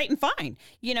 Everything is great and fine.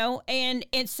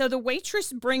 And so the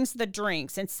waitress brings the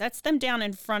drinks and sets them down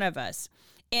in front of us.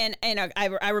 And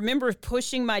I remember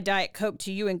pushing my Diet Coke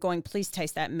to you and going, "Please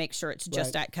taste that and make sure it's just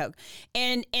right. Diet Coke."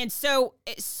 And so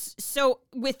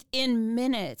within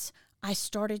minutes, I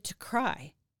started to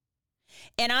cry.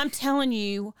 And I'm telling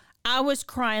you, I was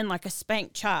crying like a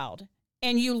spanked child.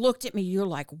 And you looked at me, you're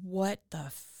like, "What the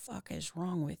fuck is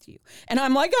wrong with you?" And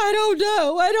I'm like, I don't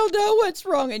know what's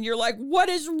wrong. And you're like, "What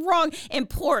is wrong?" And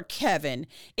poor Kevin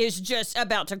is just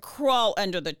about to crawl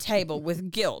under the table with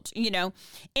guilt, and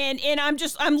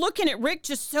I'm looking at Rick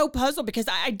just so puzzled because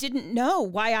I didn't know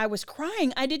why I was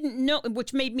crying. I didn't know,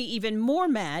 which made me even more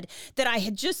mad that I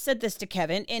had just said this to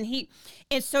Kevin,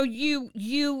 and so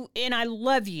you and I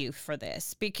love you for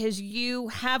this, because you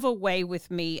have a way with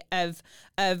me of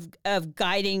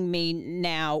guiding me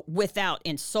now without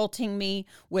insulting me,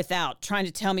 without trying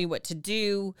to tell me what to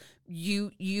do.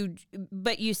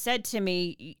 But you said to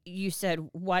me,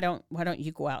 why don't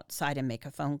you go outside and make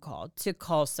a phone call to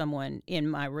call someone in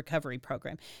my recovery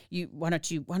program? Why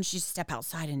don't you step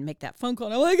outside and make that phone call?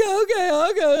 And I'm like,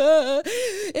 okay.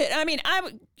 I mean,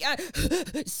 I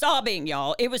sobbing,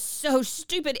 y'all. It was so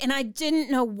stupid, and I didn't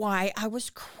know why I was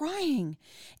crying.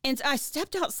 And I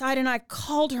stepped outside and I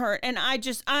called her, and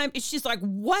she's like,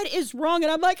 "What is wrong?"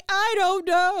 And I'm like, "I don't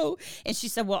know." And she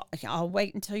said, "Well, I'll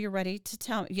wait until you're ready to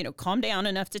tell me, calm down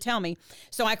enough to tell me.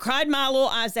 So I cried my little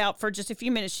eyes out for just a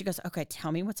few minutes. She goes, okay,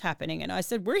 tell me what's happening. And I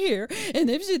said, we're here. And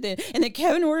then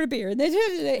Kevin ordered a beer.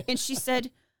 And she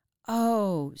said,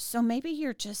 oh, so maybe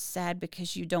you're just sad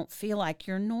because you don't feel like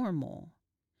you're normal.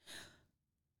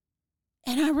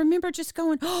 And I remember just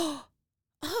going, oh,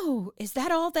 is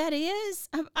that all that is?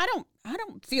 I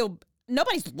don't feel,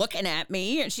 nobody's looking at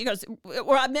me. And she goes,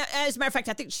 or as a matter of fact,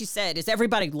 I think she said, is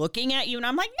everybody looking at you? And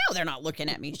I'm like, no, they're not looking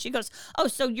at me. She goes, oh,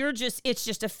 so it's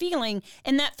just a feeling,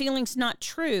 and that feeling's not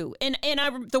true. And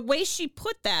the way she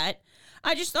put that,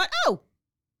 I just thought, oh,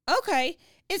 okay.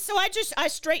 And so I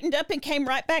straightened up and came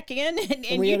right back in,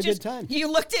 and we you had a good time. You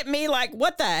looked at me like,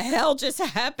 what the hell just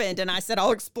happened? And I said,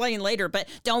 I'll explain later, but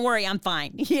don't worry, I'm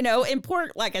fine. And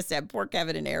like I said, poor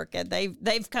Kevin and Erica,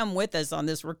 they've come with us on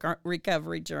this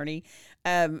recovery journey.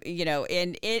 Anyway,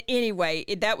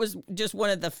 that was just one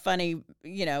of the funny,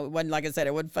 it wasn't, like I said,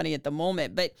 it wasn't funny at the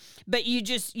moment, but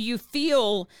you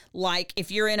feel like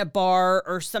if you're in a bar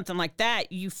or something like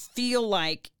that, you feel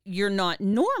like you're not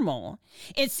normal.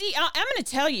 And see, I'm going to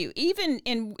tell you,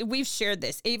 and we've shared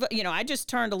this, I just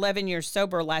turned 11 years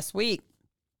sober last week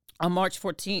on March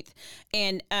 14th.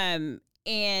 And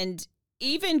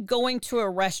even going to a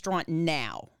restaurant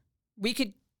now, we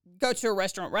could go to a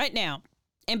restaurant right now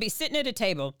and be sitting at a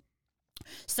table.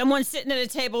 Someone's sitting at a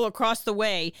table across the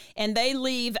way, and they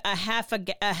leave a half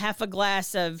a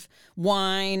glass of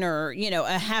wine, or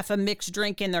a half a mixed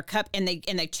drink in their cup, and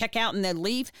they check out and they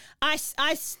leave. I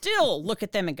still look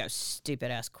at them and go,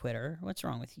 stupid ass quitter, what's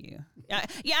wrong with you?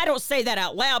 I don't say that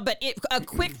out loud, but a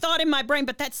quick thought in my brain.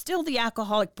 But that's still the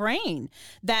alcoholic brain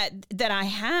that I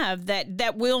have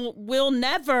that will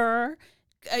never.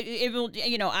 It will,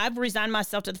 I've resigned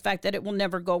myself to the fact that it will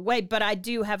never go away, but I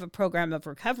do have a program of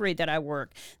recovery that I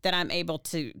work, that I'm able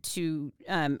to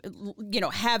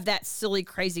have that silly,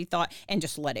 crazy thought and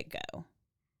just let it go,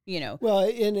 Well,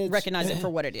 and it's, recognize it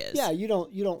for what it is. Yeah. You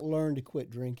don't learn to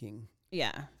quit drinking.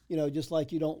 Yeah. Just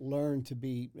like you don't learn to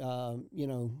be, not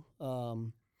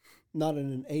an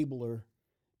enabler.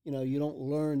 You don't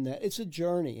learn that. It's a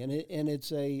journey, and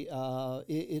it's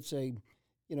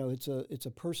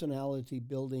a personality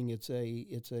building. It's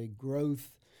a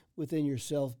growth within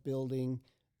yourself building.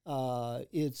 Our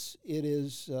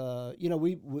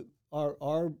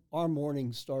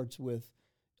morning starts with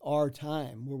our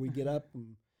time, where we get up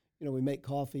and we make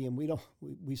coffee, and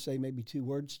we say maybe 2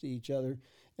 words to each other,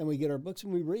 and we get our books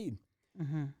and we read.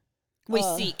 Mm-hmm. We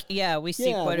seek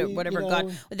whatever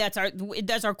God. That's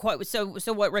our quiet.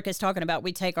 So what Rick is talking about,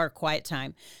 we take our quiet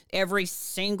time every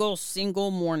single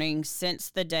morning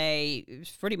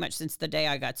pretty much since the day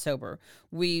I got sober.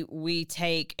 We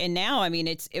take, and now, I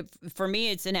mean, for me,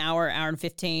 it's an hour and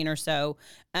 15 or so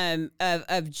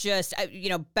of just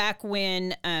back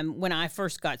when I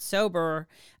first got sober.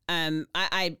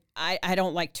 I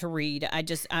don't like to read. I'm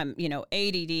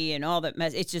ADD and all that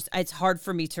mess. It's hard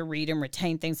for me to read and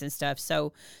retain things and stuff.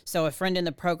 So a friend in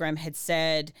the program had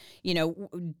said,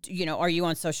 are you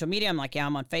on social media? I'm like, yeah,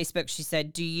 I'm on Facebook. She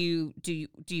said, do you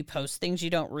post things you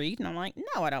don't read? And I'm like,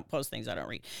 no, I don't post things I don't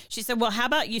read. She said, well, how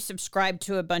about you subscribe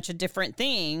to a bunch of different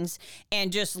things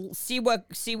and just see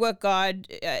what God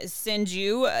sends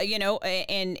you,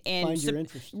 and find your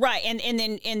interest. Right. And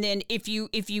then if you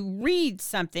read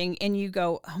something and you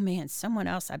go, oh man, someone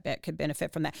else I bet could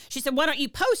benefit from that. She said, why don't you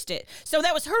post it? So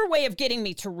that was her way of getting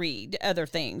me to read other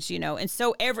things, and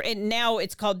so and now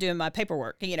it's called doing my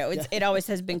paperwork. It always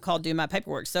has been called doing my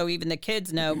paperwork. So even the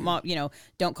kids know, mom,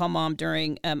 don't call mom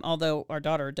during, although our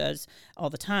daughter does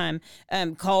all the time,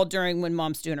 call during when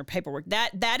mom's doing her paperwork.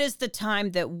 That is the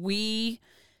time that we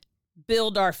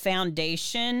build our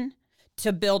foundation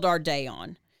to build our day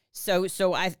on. So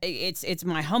it's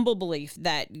my humble belief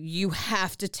that you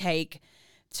have to take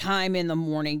time in the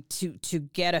morning to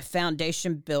get a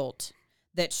foundation built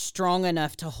that's strong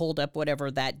enough to hold up whatever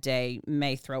that day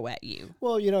may throw at you.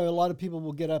 Well, a lot of people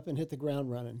will get up and hit the ground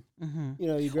running.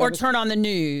 Mm-hmm. Or turn on the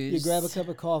news. You grab a cup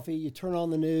of coffee, you turn on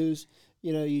the news,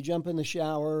 you jump in the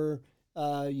shower,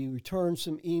 you return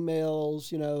some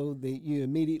emails, you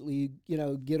immediately,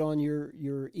 get on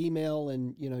your email,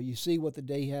 and, you see what the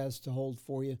day has to hold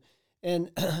for you. And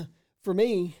for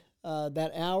me,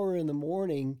 that hour in the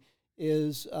morning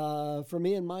is for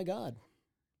me and my God.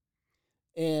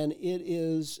 And it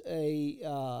is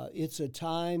it's a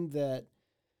time that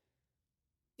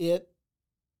it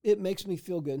makes me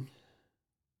feel good.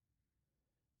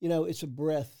 It's a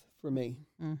breath for me.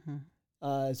 Mm-hmm.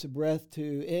 It's a breath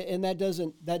and that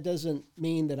doesn't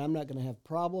mean that I'm not going to have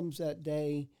problems that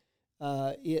day.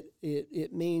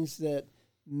 It means that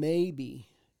maybe,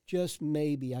 just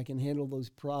maybe, I can handle those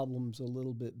problems a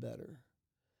little bit better.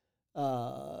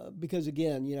 because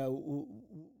again,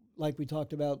 like we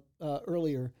talked about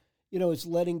earlier, it's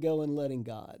letting go and letting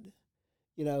God.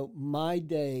 My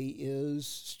day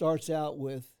starts out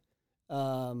with,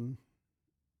 God,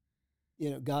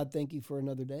 thank you for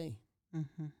another day.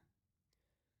 Mm-hmm.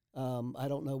 I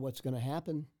don't know what's going to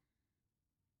happen,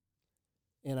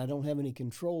 and I don't have any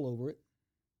control over it.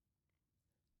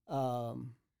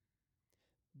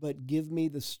 But give me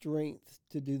the strength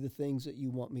to do the things that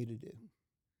you want me to do.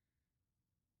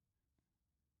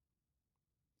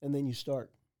 And then you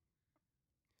start.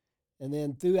 And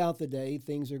then throughout the day,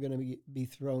 things are going to be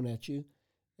thrown at you,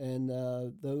 and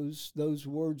those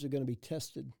words are going to be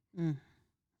tested.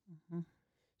 Mm-hmm.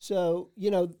 So,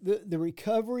 the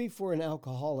recovery for an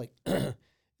alcoholic and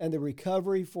the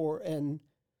recovery for an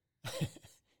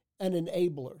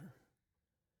enabler.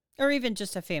 Or even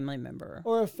just a family member.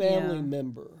 Or a family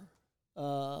member,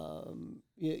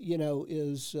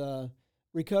 is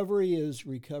recovery is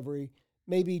recovery.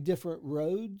 Maybe different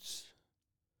roads,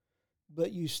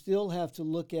 but you still have to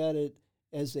look at it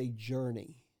as a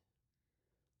journey.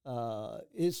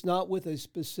 It's not with a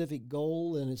specific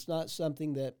goal, and it's not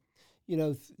something that,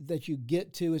 that you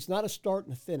get to. It's not a start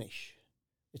and a finish.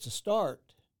 It's a start,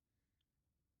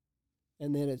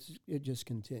 and then it just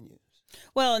continues.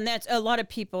 Well, and that's a lot of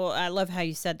people. I love how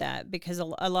you said that, because a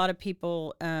lot of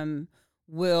people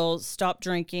will stop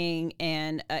drinking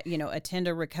and attend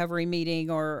a recovery meeting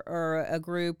or a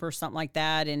group or something like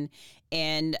that, and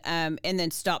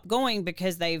then stop going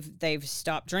because they've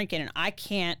stopped drinking. And I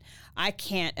can't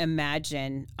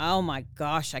imagine. Oh my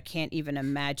gosh, I can't even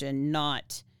imagine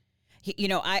not.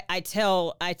 I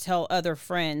tell other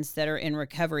friends that are in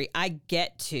recovery, I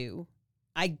get to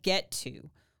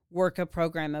work a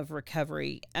program of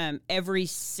recovery every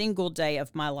single day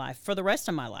of my life for the rest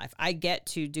of my life. I get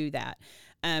to do that.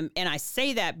 And I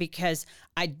say that because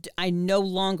I no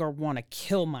longer want to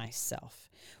kill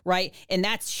myself, right? And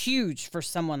that's huge for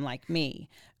someone like me.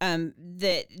 There's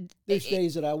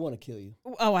days that I want to kill you.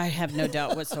 Oh, I have no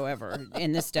doubt whatsoever.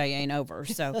 And this day ain't over.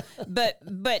 So, but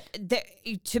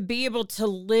to be able to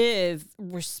live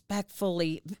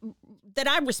respectfully, that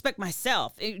I respect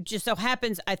myself. It just so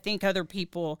happens I think other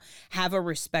people have a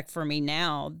respect for me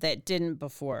now that didn't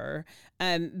before.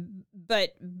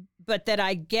 But that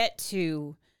I get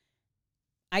to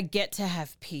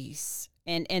have peace.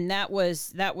 And that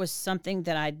was something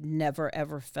that I'd never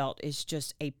ever felt, is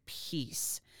just a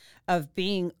peace of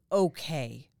being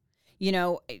okay.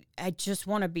 I just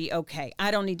want to be okay.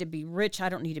 I don't need to be rich. I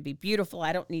don't need to be beautiful.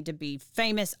 I don't need to be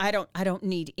famous. I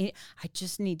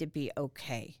just need to be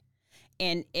okay.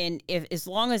 And if as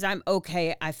long as I'm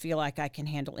okay, I feel like I can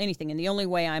handle anything. And the only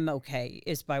way I'm okay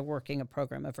is by working a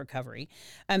program of recovery.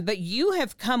 But you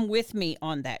have come with me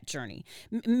on that journey,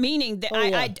 meaning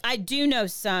that I do know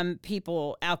some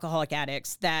people, alcoholic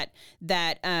addicts, that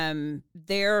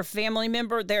their family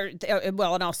member,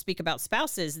 and I'll speak about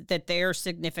spouses, that their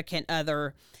significant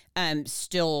other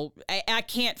still, I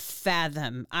can't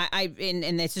fathom.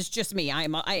 And this is just me.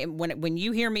 When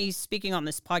you hear me speaking on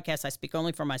this podcast, I speak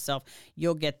only for myself.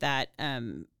 You'll get that.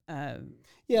 It's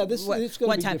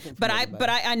going to be different.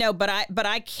 But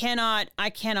I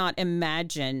cannot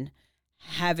imagine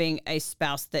having a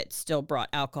spouse that still brought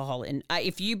alcohol in.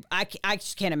 I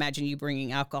just can't imagine you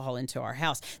bringing alcohol into our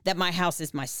house. That my house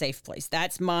is my safe place.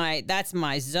 That's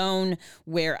my zone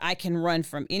where I can run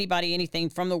from anybody, anything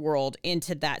from the world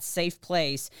into that safe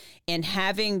place. And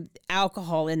having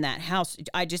alcohol in that house,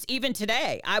 even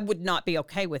today, I would not be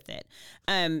okay with it.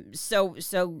 So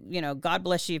God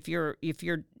bless you if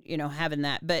you're having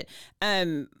that. But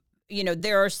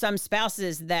there are some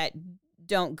spouses that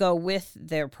don't go with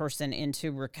their person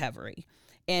into recovery.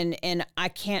 And I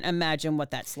can't imagine what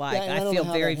that's like. I feel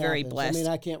very, very blessed.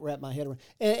 I can't wrap my head around,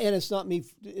 and it's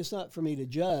not for me to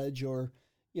judge or,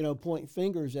 point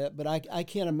fingers at, but I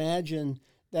can't imagine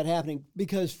that happening,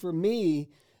 because for me,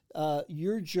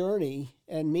 your journey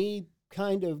and me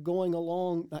kind of going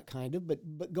along,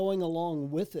 but going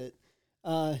along with it,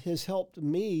 has helped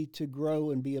me to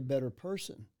grow and be a better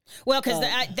person. Well,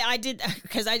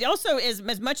 because I also,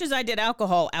 as much as I did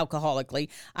alcoholically,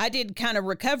 I did kind of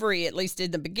recovery, at least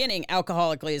in the beginning,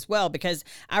 alcoholically as well. Because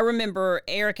I remember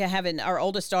Erica our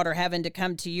oldest daughter, having to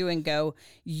come to you and go,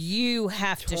 you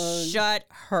have to shut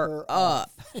her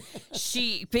up.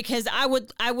 Because I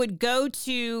would go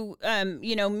to,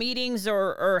 meetings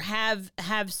or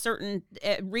have certain,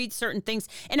 read certain things,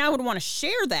 and I would want to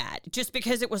share that just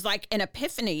because it was like an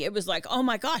epiphany. It was like, oh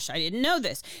my gosh, I didn't know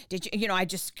this. Did you,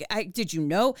 did you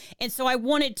know? And so I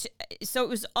wanted to, so it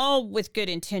was all with good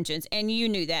intentions, and you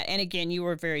knew that. And again, you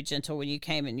were very gentle when you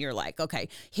came, and you're like, okay,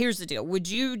 here's the deal. Would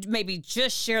you maybe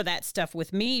just share that stuff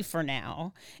with me for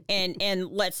now, and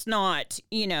let's not,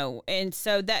 and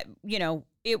so that,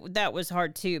 that was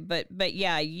hard too. But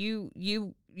yeah,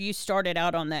 you started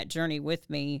out on that journey with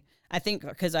me. I think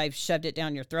because I shoved it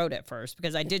down your throat at first,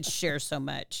 because I did share so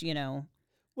much,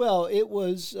 Well, it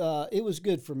was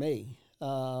good for me,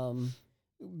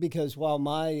 because while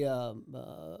my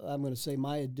I'm going to say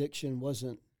my addiction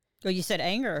wasn't. Well, you said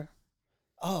anger.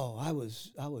 Oh, I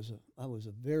was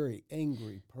a very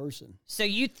angry person. So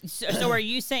so are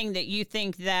you saying that you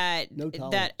think that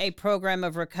that a program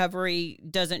of recovery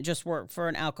doesn't just work for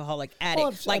an alcoholic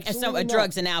addict, like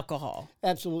drugs and alcohol?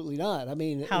 Absolutely not. I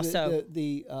mean, how so?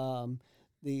 The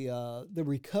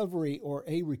recovery or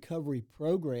a recovery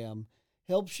program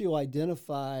helps you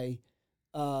identify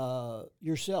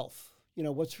yourself.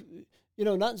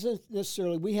 Not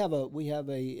necessarily. We have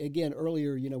a again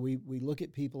earlier. We look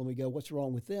at people and we go, what's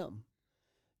wrong with them?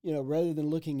 Rather than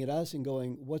looking at us and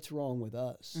going, what's wrong with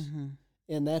us? Mm-hmm.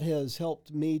 And that has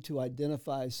helped me to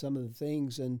identify some of the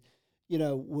things. And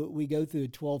we go through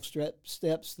 12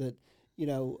 steps that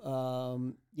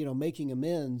making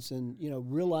amends and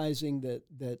realizing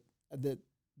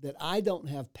that I don't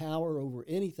have power over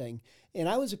anything. And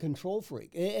I was a control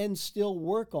freak and still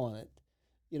work on it.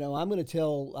 I'm going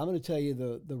to tell you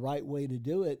the right way to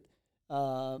do it.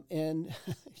 And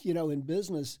in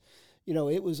business,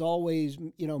 it was always,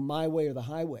 my way or the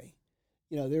highway.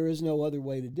 There is no other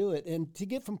way to do it. And to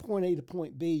get from point A to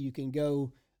point B, you can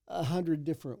go 100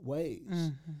 different ways.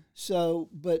 Mm-hmm. So,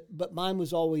 but mine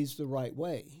was always the right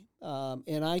way.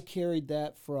 And I carried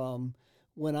that from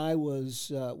when I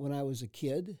was a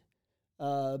kid,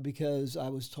 because I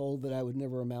was told that I would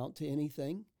never amount to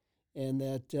anything, and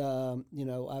that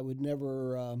I would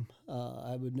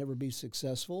never be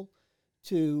successful.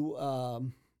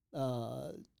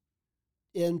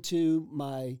 Into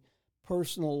my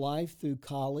personal life through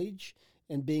college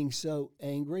and being so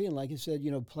angry, and like I said,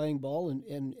 playing ball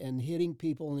and hitting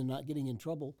people and not getting in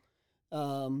trouble.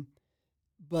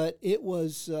 But it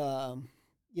was the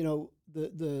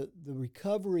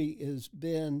recovery has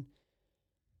been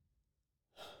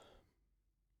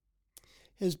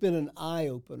an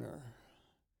eye-opener,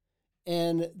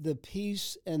 and the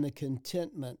peace and the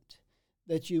contentment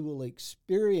that you will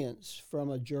experience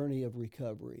from a journey of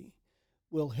recovery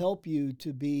will help you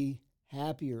to be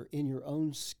happier in your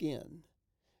own skin.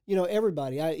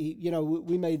 Everybody,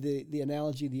 we made the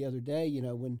analogy the other day,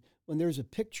 when there's a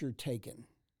picture taken,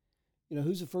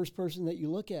 who's the first person that you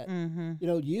look at? Mm-hmm.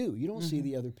 You don't see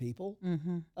the other people.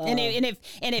 Mm-hmm. And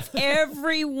if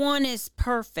everyone is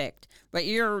perfect, but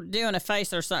you're doing a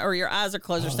face or something, or your eyes are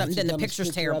closed or something, then the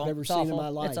picture's terrible. I've ever seen in my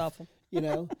life. It's awful.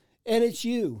 And it's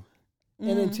you. Mm-hmm.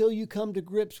 And until you come to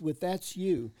grips with that's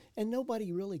you, and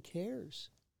nobody really cares.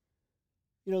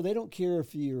 They don't care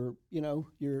if your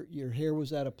hair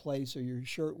was out of place or your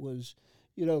shirt was,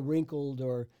 wrinkled,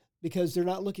 or because they're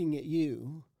not looking at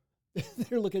you.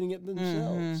 They're looking at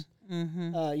themselves.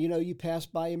 Mm-hmm. You pass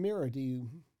by a mirror. Do you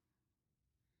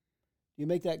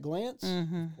make that glance?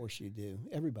 Mm-hmm. Of course you do.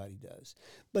 Everybody does.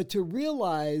 But to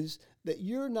realize that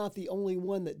you're not the only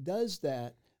one that does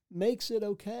that makes it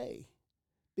okay.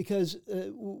 Because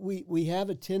we have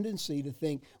a tendency to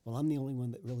think, well, I'm the only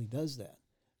one that really does that.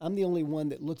 I'm the only one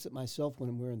that looks at myself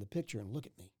when we're in the picture and look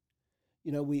at me.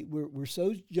 We're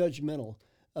so judgmental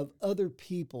of other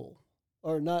people,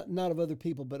 or not of other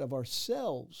people, but of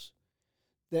ourselves,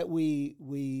 that we're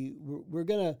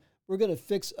gonna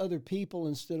fix other people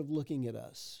instead of looking at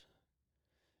us.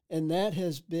 And that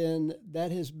has been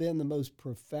the most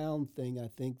profound thing, I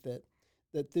think, that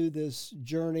through this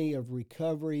journey of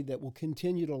recovery that will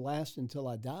continue to last until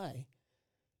I die,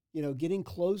 getting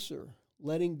closer,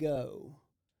 letting go,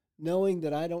 knowing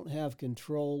that I don't have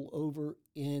control over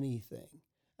anything.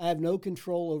 I have no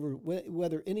control over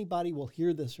whether anybody will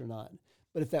hear this or not.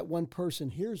 But if that one person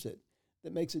hears it,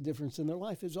 that makes a difference in their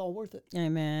life, it's all worth it.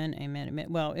 Amen, amen, amen.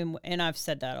 Well, and I've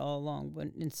said that all along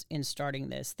when in starting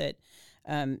this, that,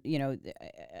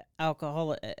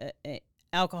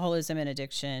 alcoholism and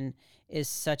addiction is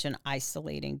such an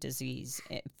isolating disease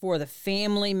for the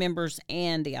family members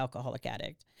and the alcoholic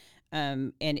addict.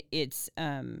 And it's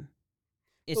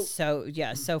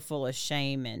so full of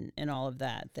shame and all of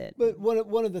that. But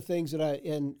one of the things that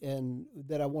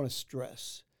I want to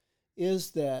stress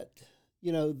is that,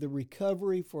 the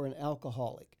recovery for an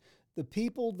alcoholic, the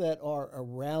people that are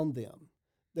around them,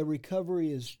 the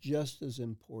recovery is just as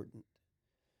important.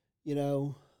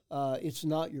 It's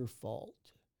not your fault.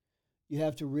 You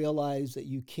have to realize that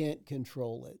you can't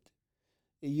control it.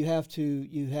 You have to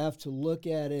look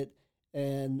at it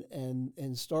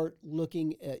and start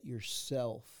looking at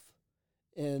yourself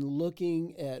and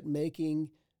looking at making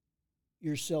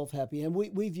yourself happy. And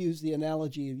we've used the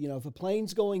analogy of, if a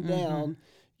plane's going down,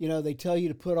 they tell you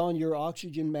to put on your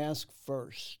oxygen mask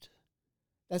first.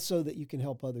 That's so that you can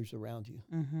help others around you.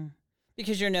 Mm-hmm.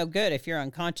 Because you're no good if you're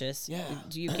unconscious. Yeah.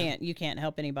 You can't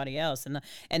help anybody else.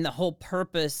 And the whole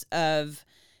purpose of,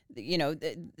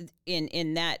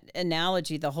 in that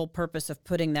analogy, the whole purpose of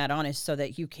putting that on is so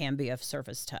that you can be of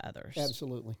service to others.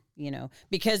 Absolutely.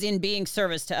 Because in being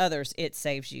service to others, it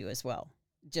saves you as well.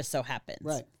 Just so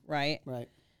happens. Right.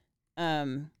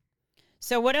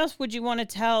 So what else would you want to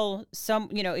tell some,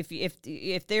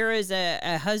 if there is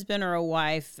a husband or a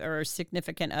wife or a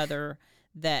significant other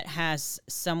that has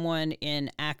someone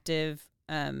in active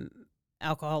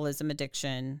alcoholism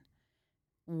addiction,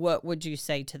 what would you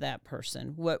say to that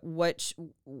person? What would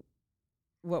you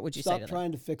say to them? Stop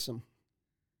trying to fix them.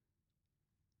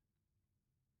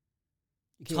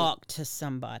 Talk to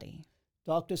somebody.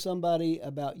 Talk to somebody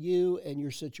about you and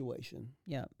your situation.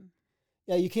 Yep.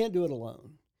 Yeah, you can't do it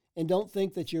alone. And don't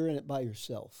think that you're in it by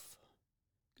yourself,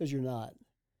 because you're not.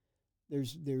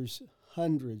 There's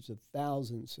hundreds of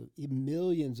thousands of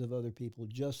millions of other people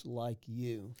just like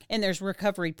you. And there's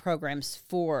recovery programs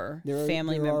for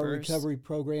family members. There are recovery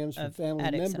programs for family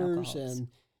members and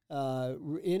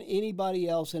anybody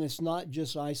else. And it's not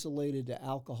just isolated to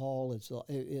alcohol.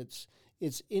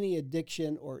 It's any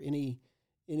addiction or any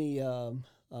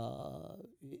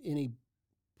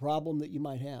problem that you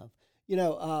might have.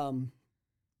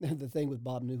 The thing with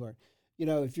Bob Newhart,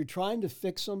 if you're trying to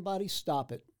fix somebody,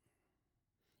 stop it.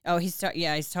 Oh, he's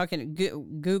talking.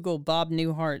 Google Bob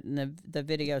Newhart and the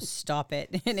video "Stop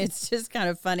It," and it's just kind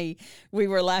of funny. We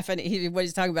were laughing. What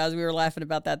he's talking about is we were laughing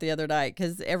about that the other night,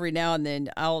 because every now and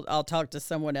then I'll talk to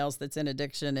someone else that's in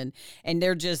addiction, and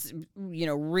they're just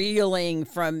reeling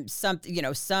from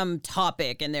some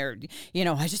topic, and they're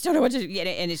I just don't know what to do,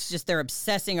 and it's just they're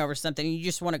obsessing over something, and you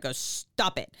just want to go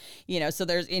stop it. So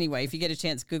anyway, if you get a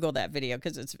chance, Google that video,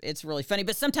 because it's really funny.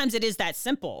 But sometimes it is that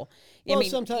simple.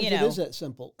 Sometimes it is that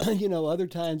simple. Other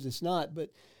times it's not. But,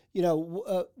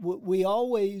 we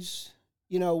always,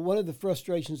 one of the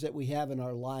frustrations that we have in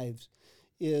our lives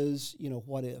is,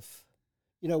 what if?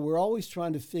 We're always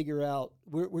trying to figure out,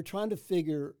 we're trying to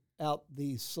figure out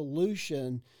the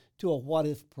solution to a what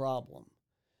if problem.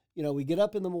 We get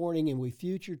up in the morning and we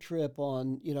future trip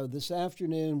on, this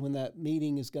afternoon when that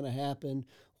meeting is going to happen,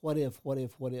 what if?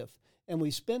 And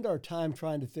we spend our time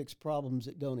trying to fix problems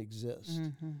that don't exist.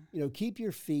 Mm-hmm. Keep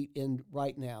your feet in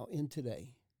right now, in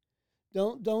today.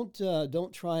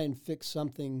 Don't try and fix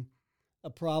a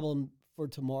problem for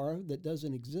tomorrow that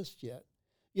doesn't exist yet.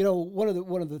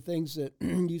 One of the things that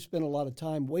you spend a lot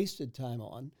of wasted time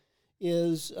on,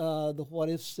 is the what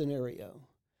if scenario.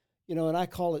 And I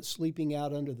call it sleeping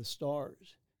out under the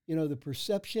stars. The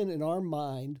perception in our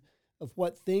mind of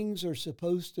what things are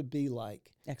supposed to be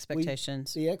like.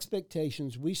 Expectations. The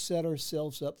expectations, we set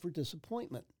ourselves up for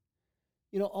disappointment.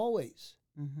 Always.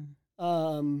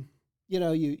 Mm-hmm.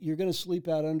 You're going to sleep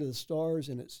out under the stars,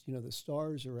 and it's, the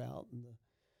stars are out, and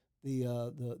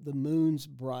the moon's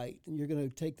bright, and you're going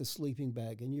to take the sleeping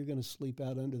bag, and you're going to sleep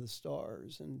out under the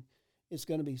stars, and it's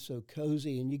going to be so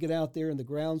cozy. And you get out there, and the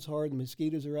ground's hard, and the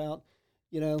mosquitoes are out.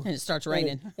 And it starts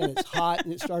raining. And it's hot,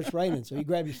 and it starts raining, so you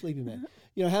grab your sleeping bag.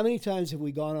 How many times have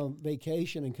we gone on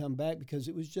vacation and come back because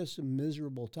it was just a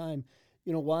miserable time?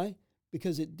 Why?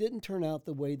 Because it didn't turn out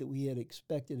the way that we had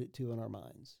expected it to in our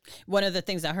minds. One of the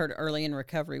things I heard early in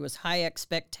recovery was high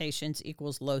expectations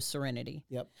equals low serenity.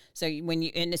 Yep. So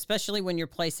and especially when you're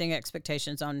placing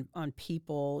expectations on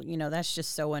people, that's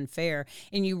just so unfair.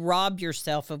 And you rob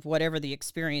yourself of whatever the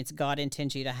experience God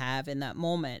intends you to have in that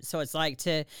moment. So it's like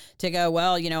to go,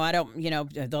 well, I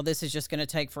don't, though this is just going to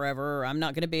take forever, or I'm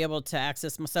not going to be able to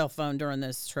access my cell phone during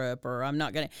this trip, or I'm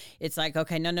not going to, it's like,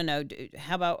 okay, no.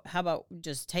 How about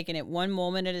just taking it one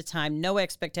moment at a time, no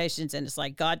expectations, and it's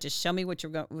like, God, just show me what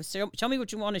you're going. Show me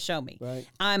what you want to show me. Right.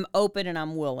 I'm open and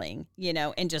I'm willing,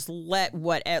 and just let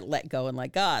go and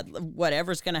let God.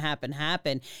 Whatever's going to happen.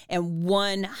 And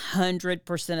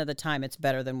 100% of the time, it's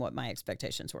better than what my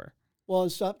expectations were. Well,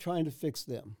 and stop trying to fix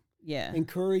them. Yeah.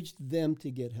 Encourage them to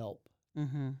get help.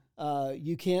 Mm-hmm.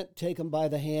 You can't take them by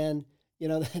the hand.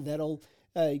 That old.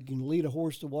 You can lead a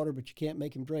horse to water, but you can't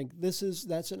make him drink.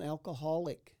 That's an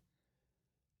alcoholic.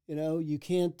 You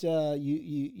can't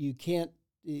you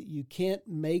can't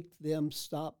make them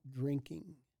stop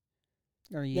drinking.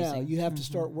 Or using. Now you have to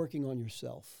start working on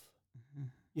yourself. Mm-hmm.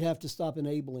 You have to stop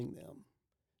enabling them.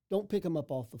 Don't pick them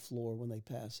up off the floor when they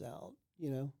pass out.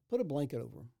 Put a blanket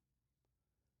over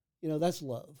them. That's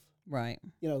love. Right.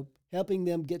 You know, helping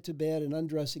them get to bed and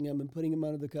undressing them and putting them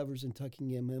under the covers and tucking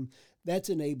them in. That's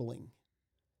enabling.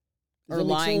 Does Or that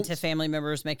make lying to sense? family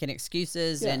members, making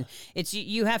excuses, Yeah. and it's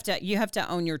you have to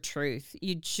own your truth.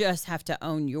 You just have to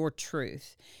own your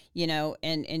truth, you know,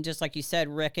 and just like you said,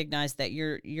 recognize that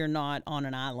you're not on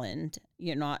an island.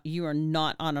 You are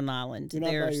not on an island. You're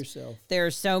not by yourself. There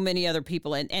are so many other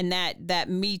people, and that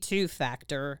Me Too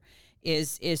factor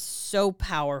is so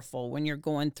powerful when you're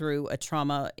going through a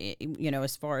trauma, you know,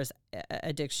 as far as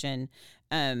addiction,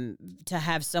 to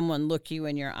have someone look you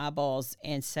in your eyeballs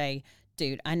and say,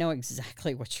 dude, I know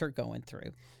exactly what you're going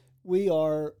through. We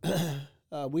are,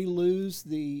 we lose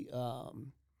the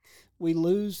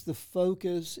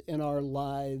focus in our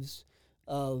lives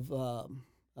of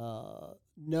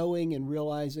knowing and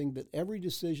realizing that every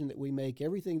decision that we make,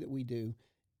 everything that we do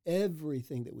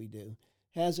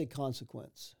has a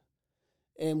consequence.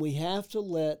 And we have to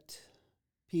let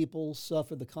people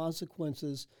suffer the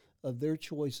consequences of their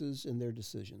choices and their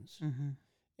decisions. Mm-hmm.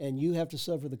 And you have to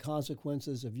suffer the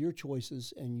consequences of your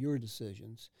choices and your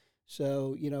decisions.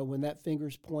 So, you know, when that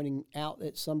finger's pointing out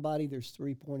at somebody, there's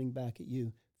 3 pointing back at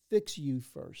you. Fix you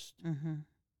first. Mm-hmm.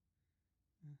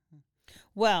 Mm-hmm.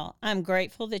 Well, I'm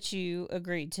grateful that you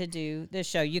agreed to do this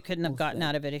show. You couldn't have gotten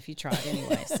out of it if you tried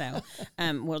anyway. So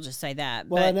we'll just say that.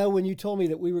 Well, but, I know when you told me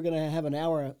that we were going to have an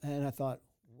hour, and I thought,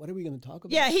 what are we going to talk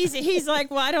about? yeah, he's like,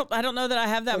 well, I don't know that I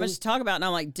have that much to talk about. And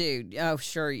I'm like, dude, oh,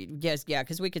 sure. Yes. Yeah.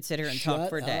 Cause we could sit here and talk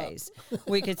for days.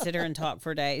 We could sit here and talk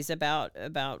for days about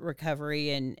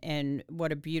recovery and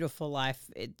what a beautiful life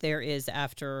there is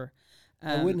after,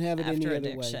 I wouldn't have it any after other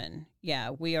addiction. way.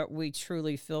 Yeah. We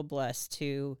truly feel blessed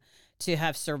to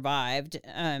have survived,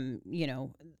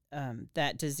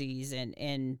 that disease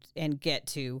and get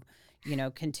to,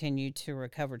 continue to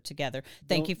recover together.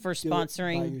 Thank you for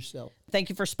sponsoring. By yourself. Thank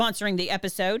you for sponsoring the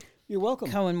episode. You're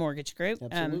welcome. Cohen Mortgage Group.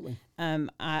 Absolutely.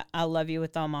 I love you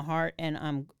with all my heart,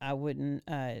 and I wouldn't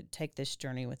take this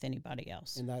journey with anybody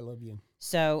else. And I love you.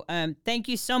 So thank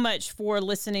you so much for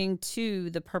listening to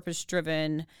the Purpose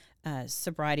Driven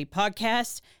Sobriety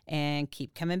Podcast, and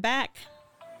keep coming back.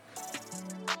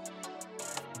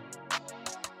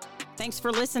 Thanks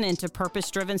for listening to Purpose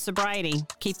Driven Sobriety.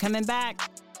 Keep coming back.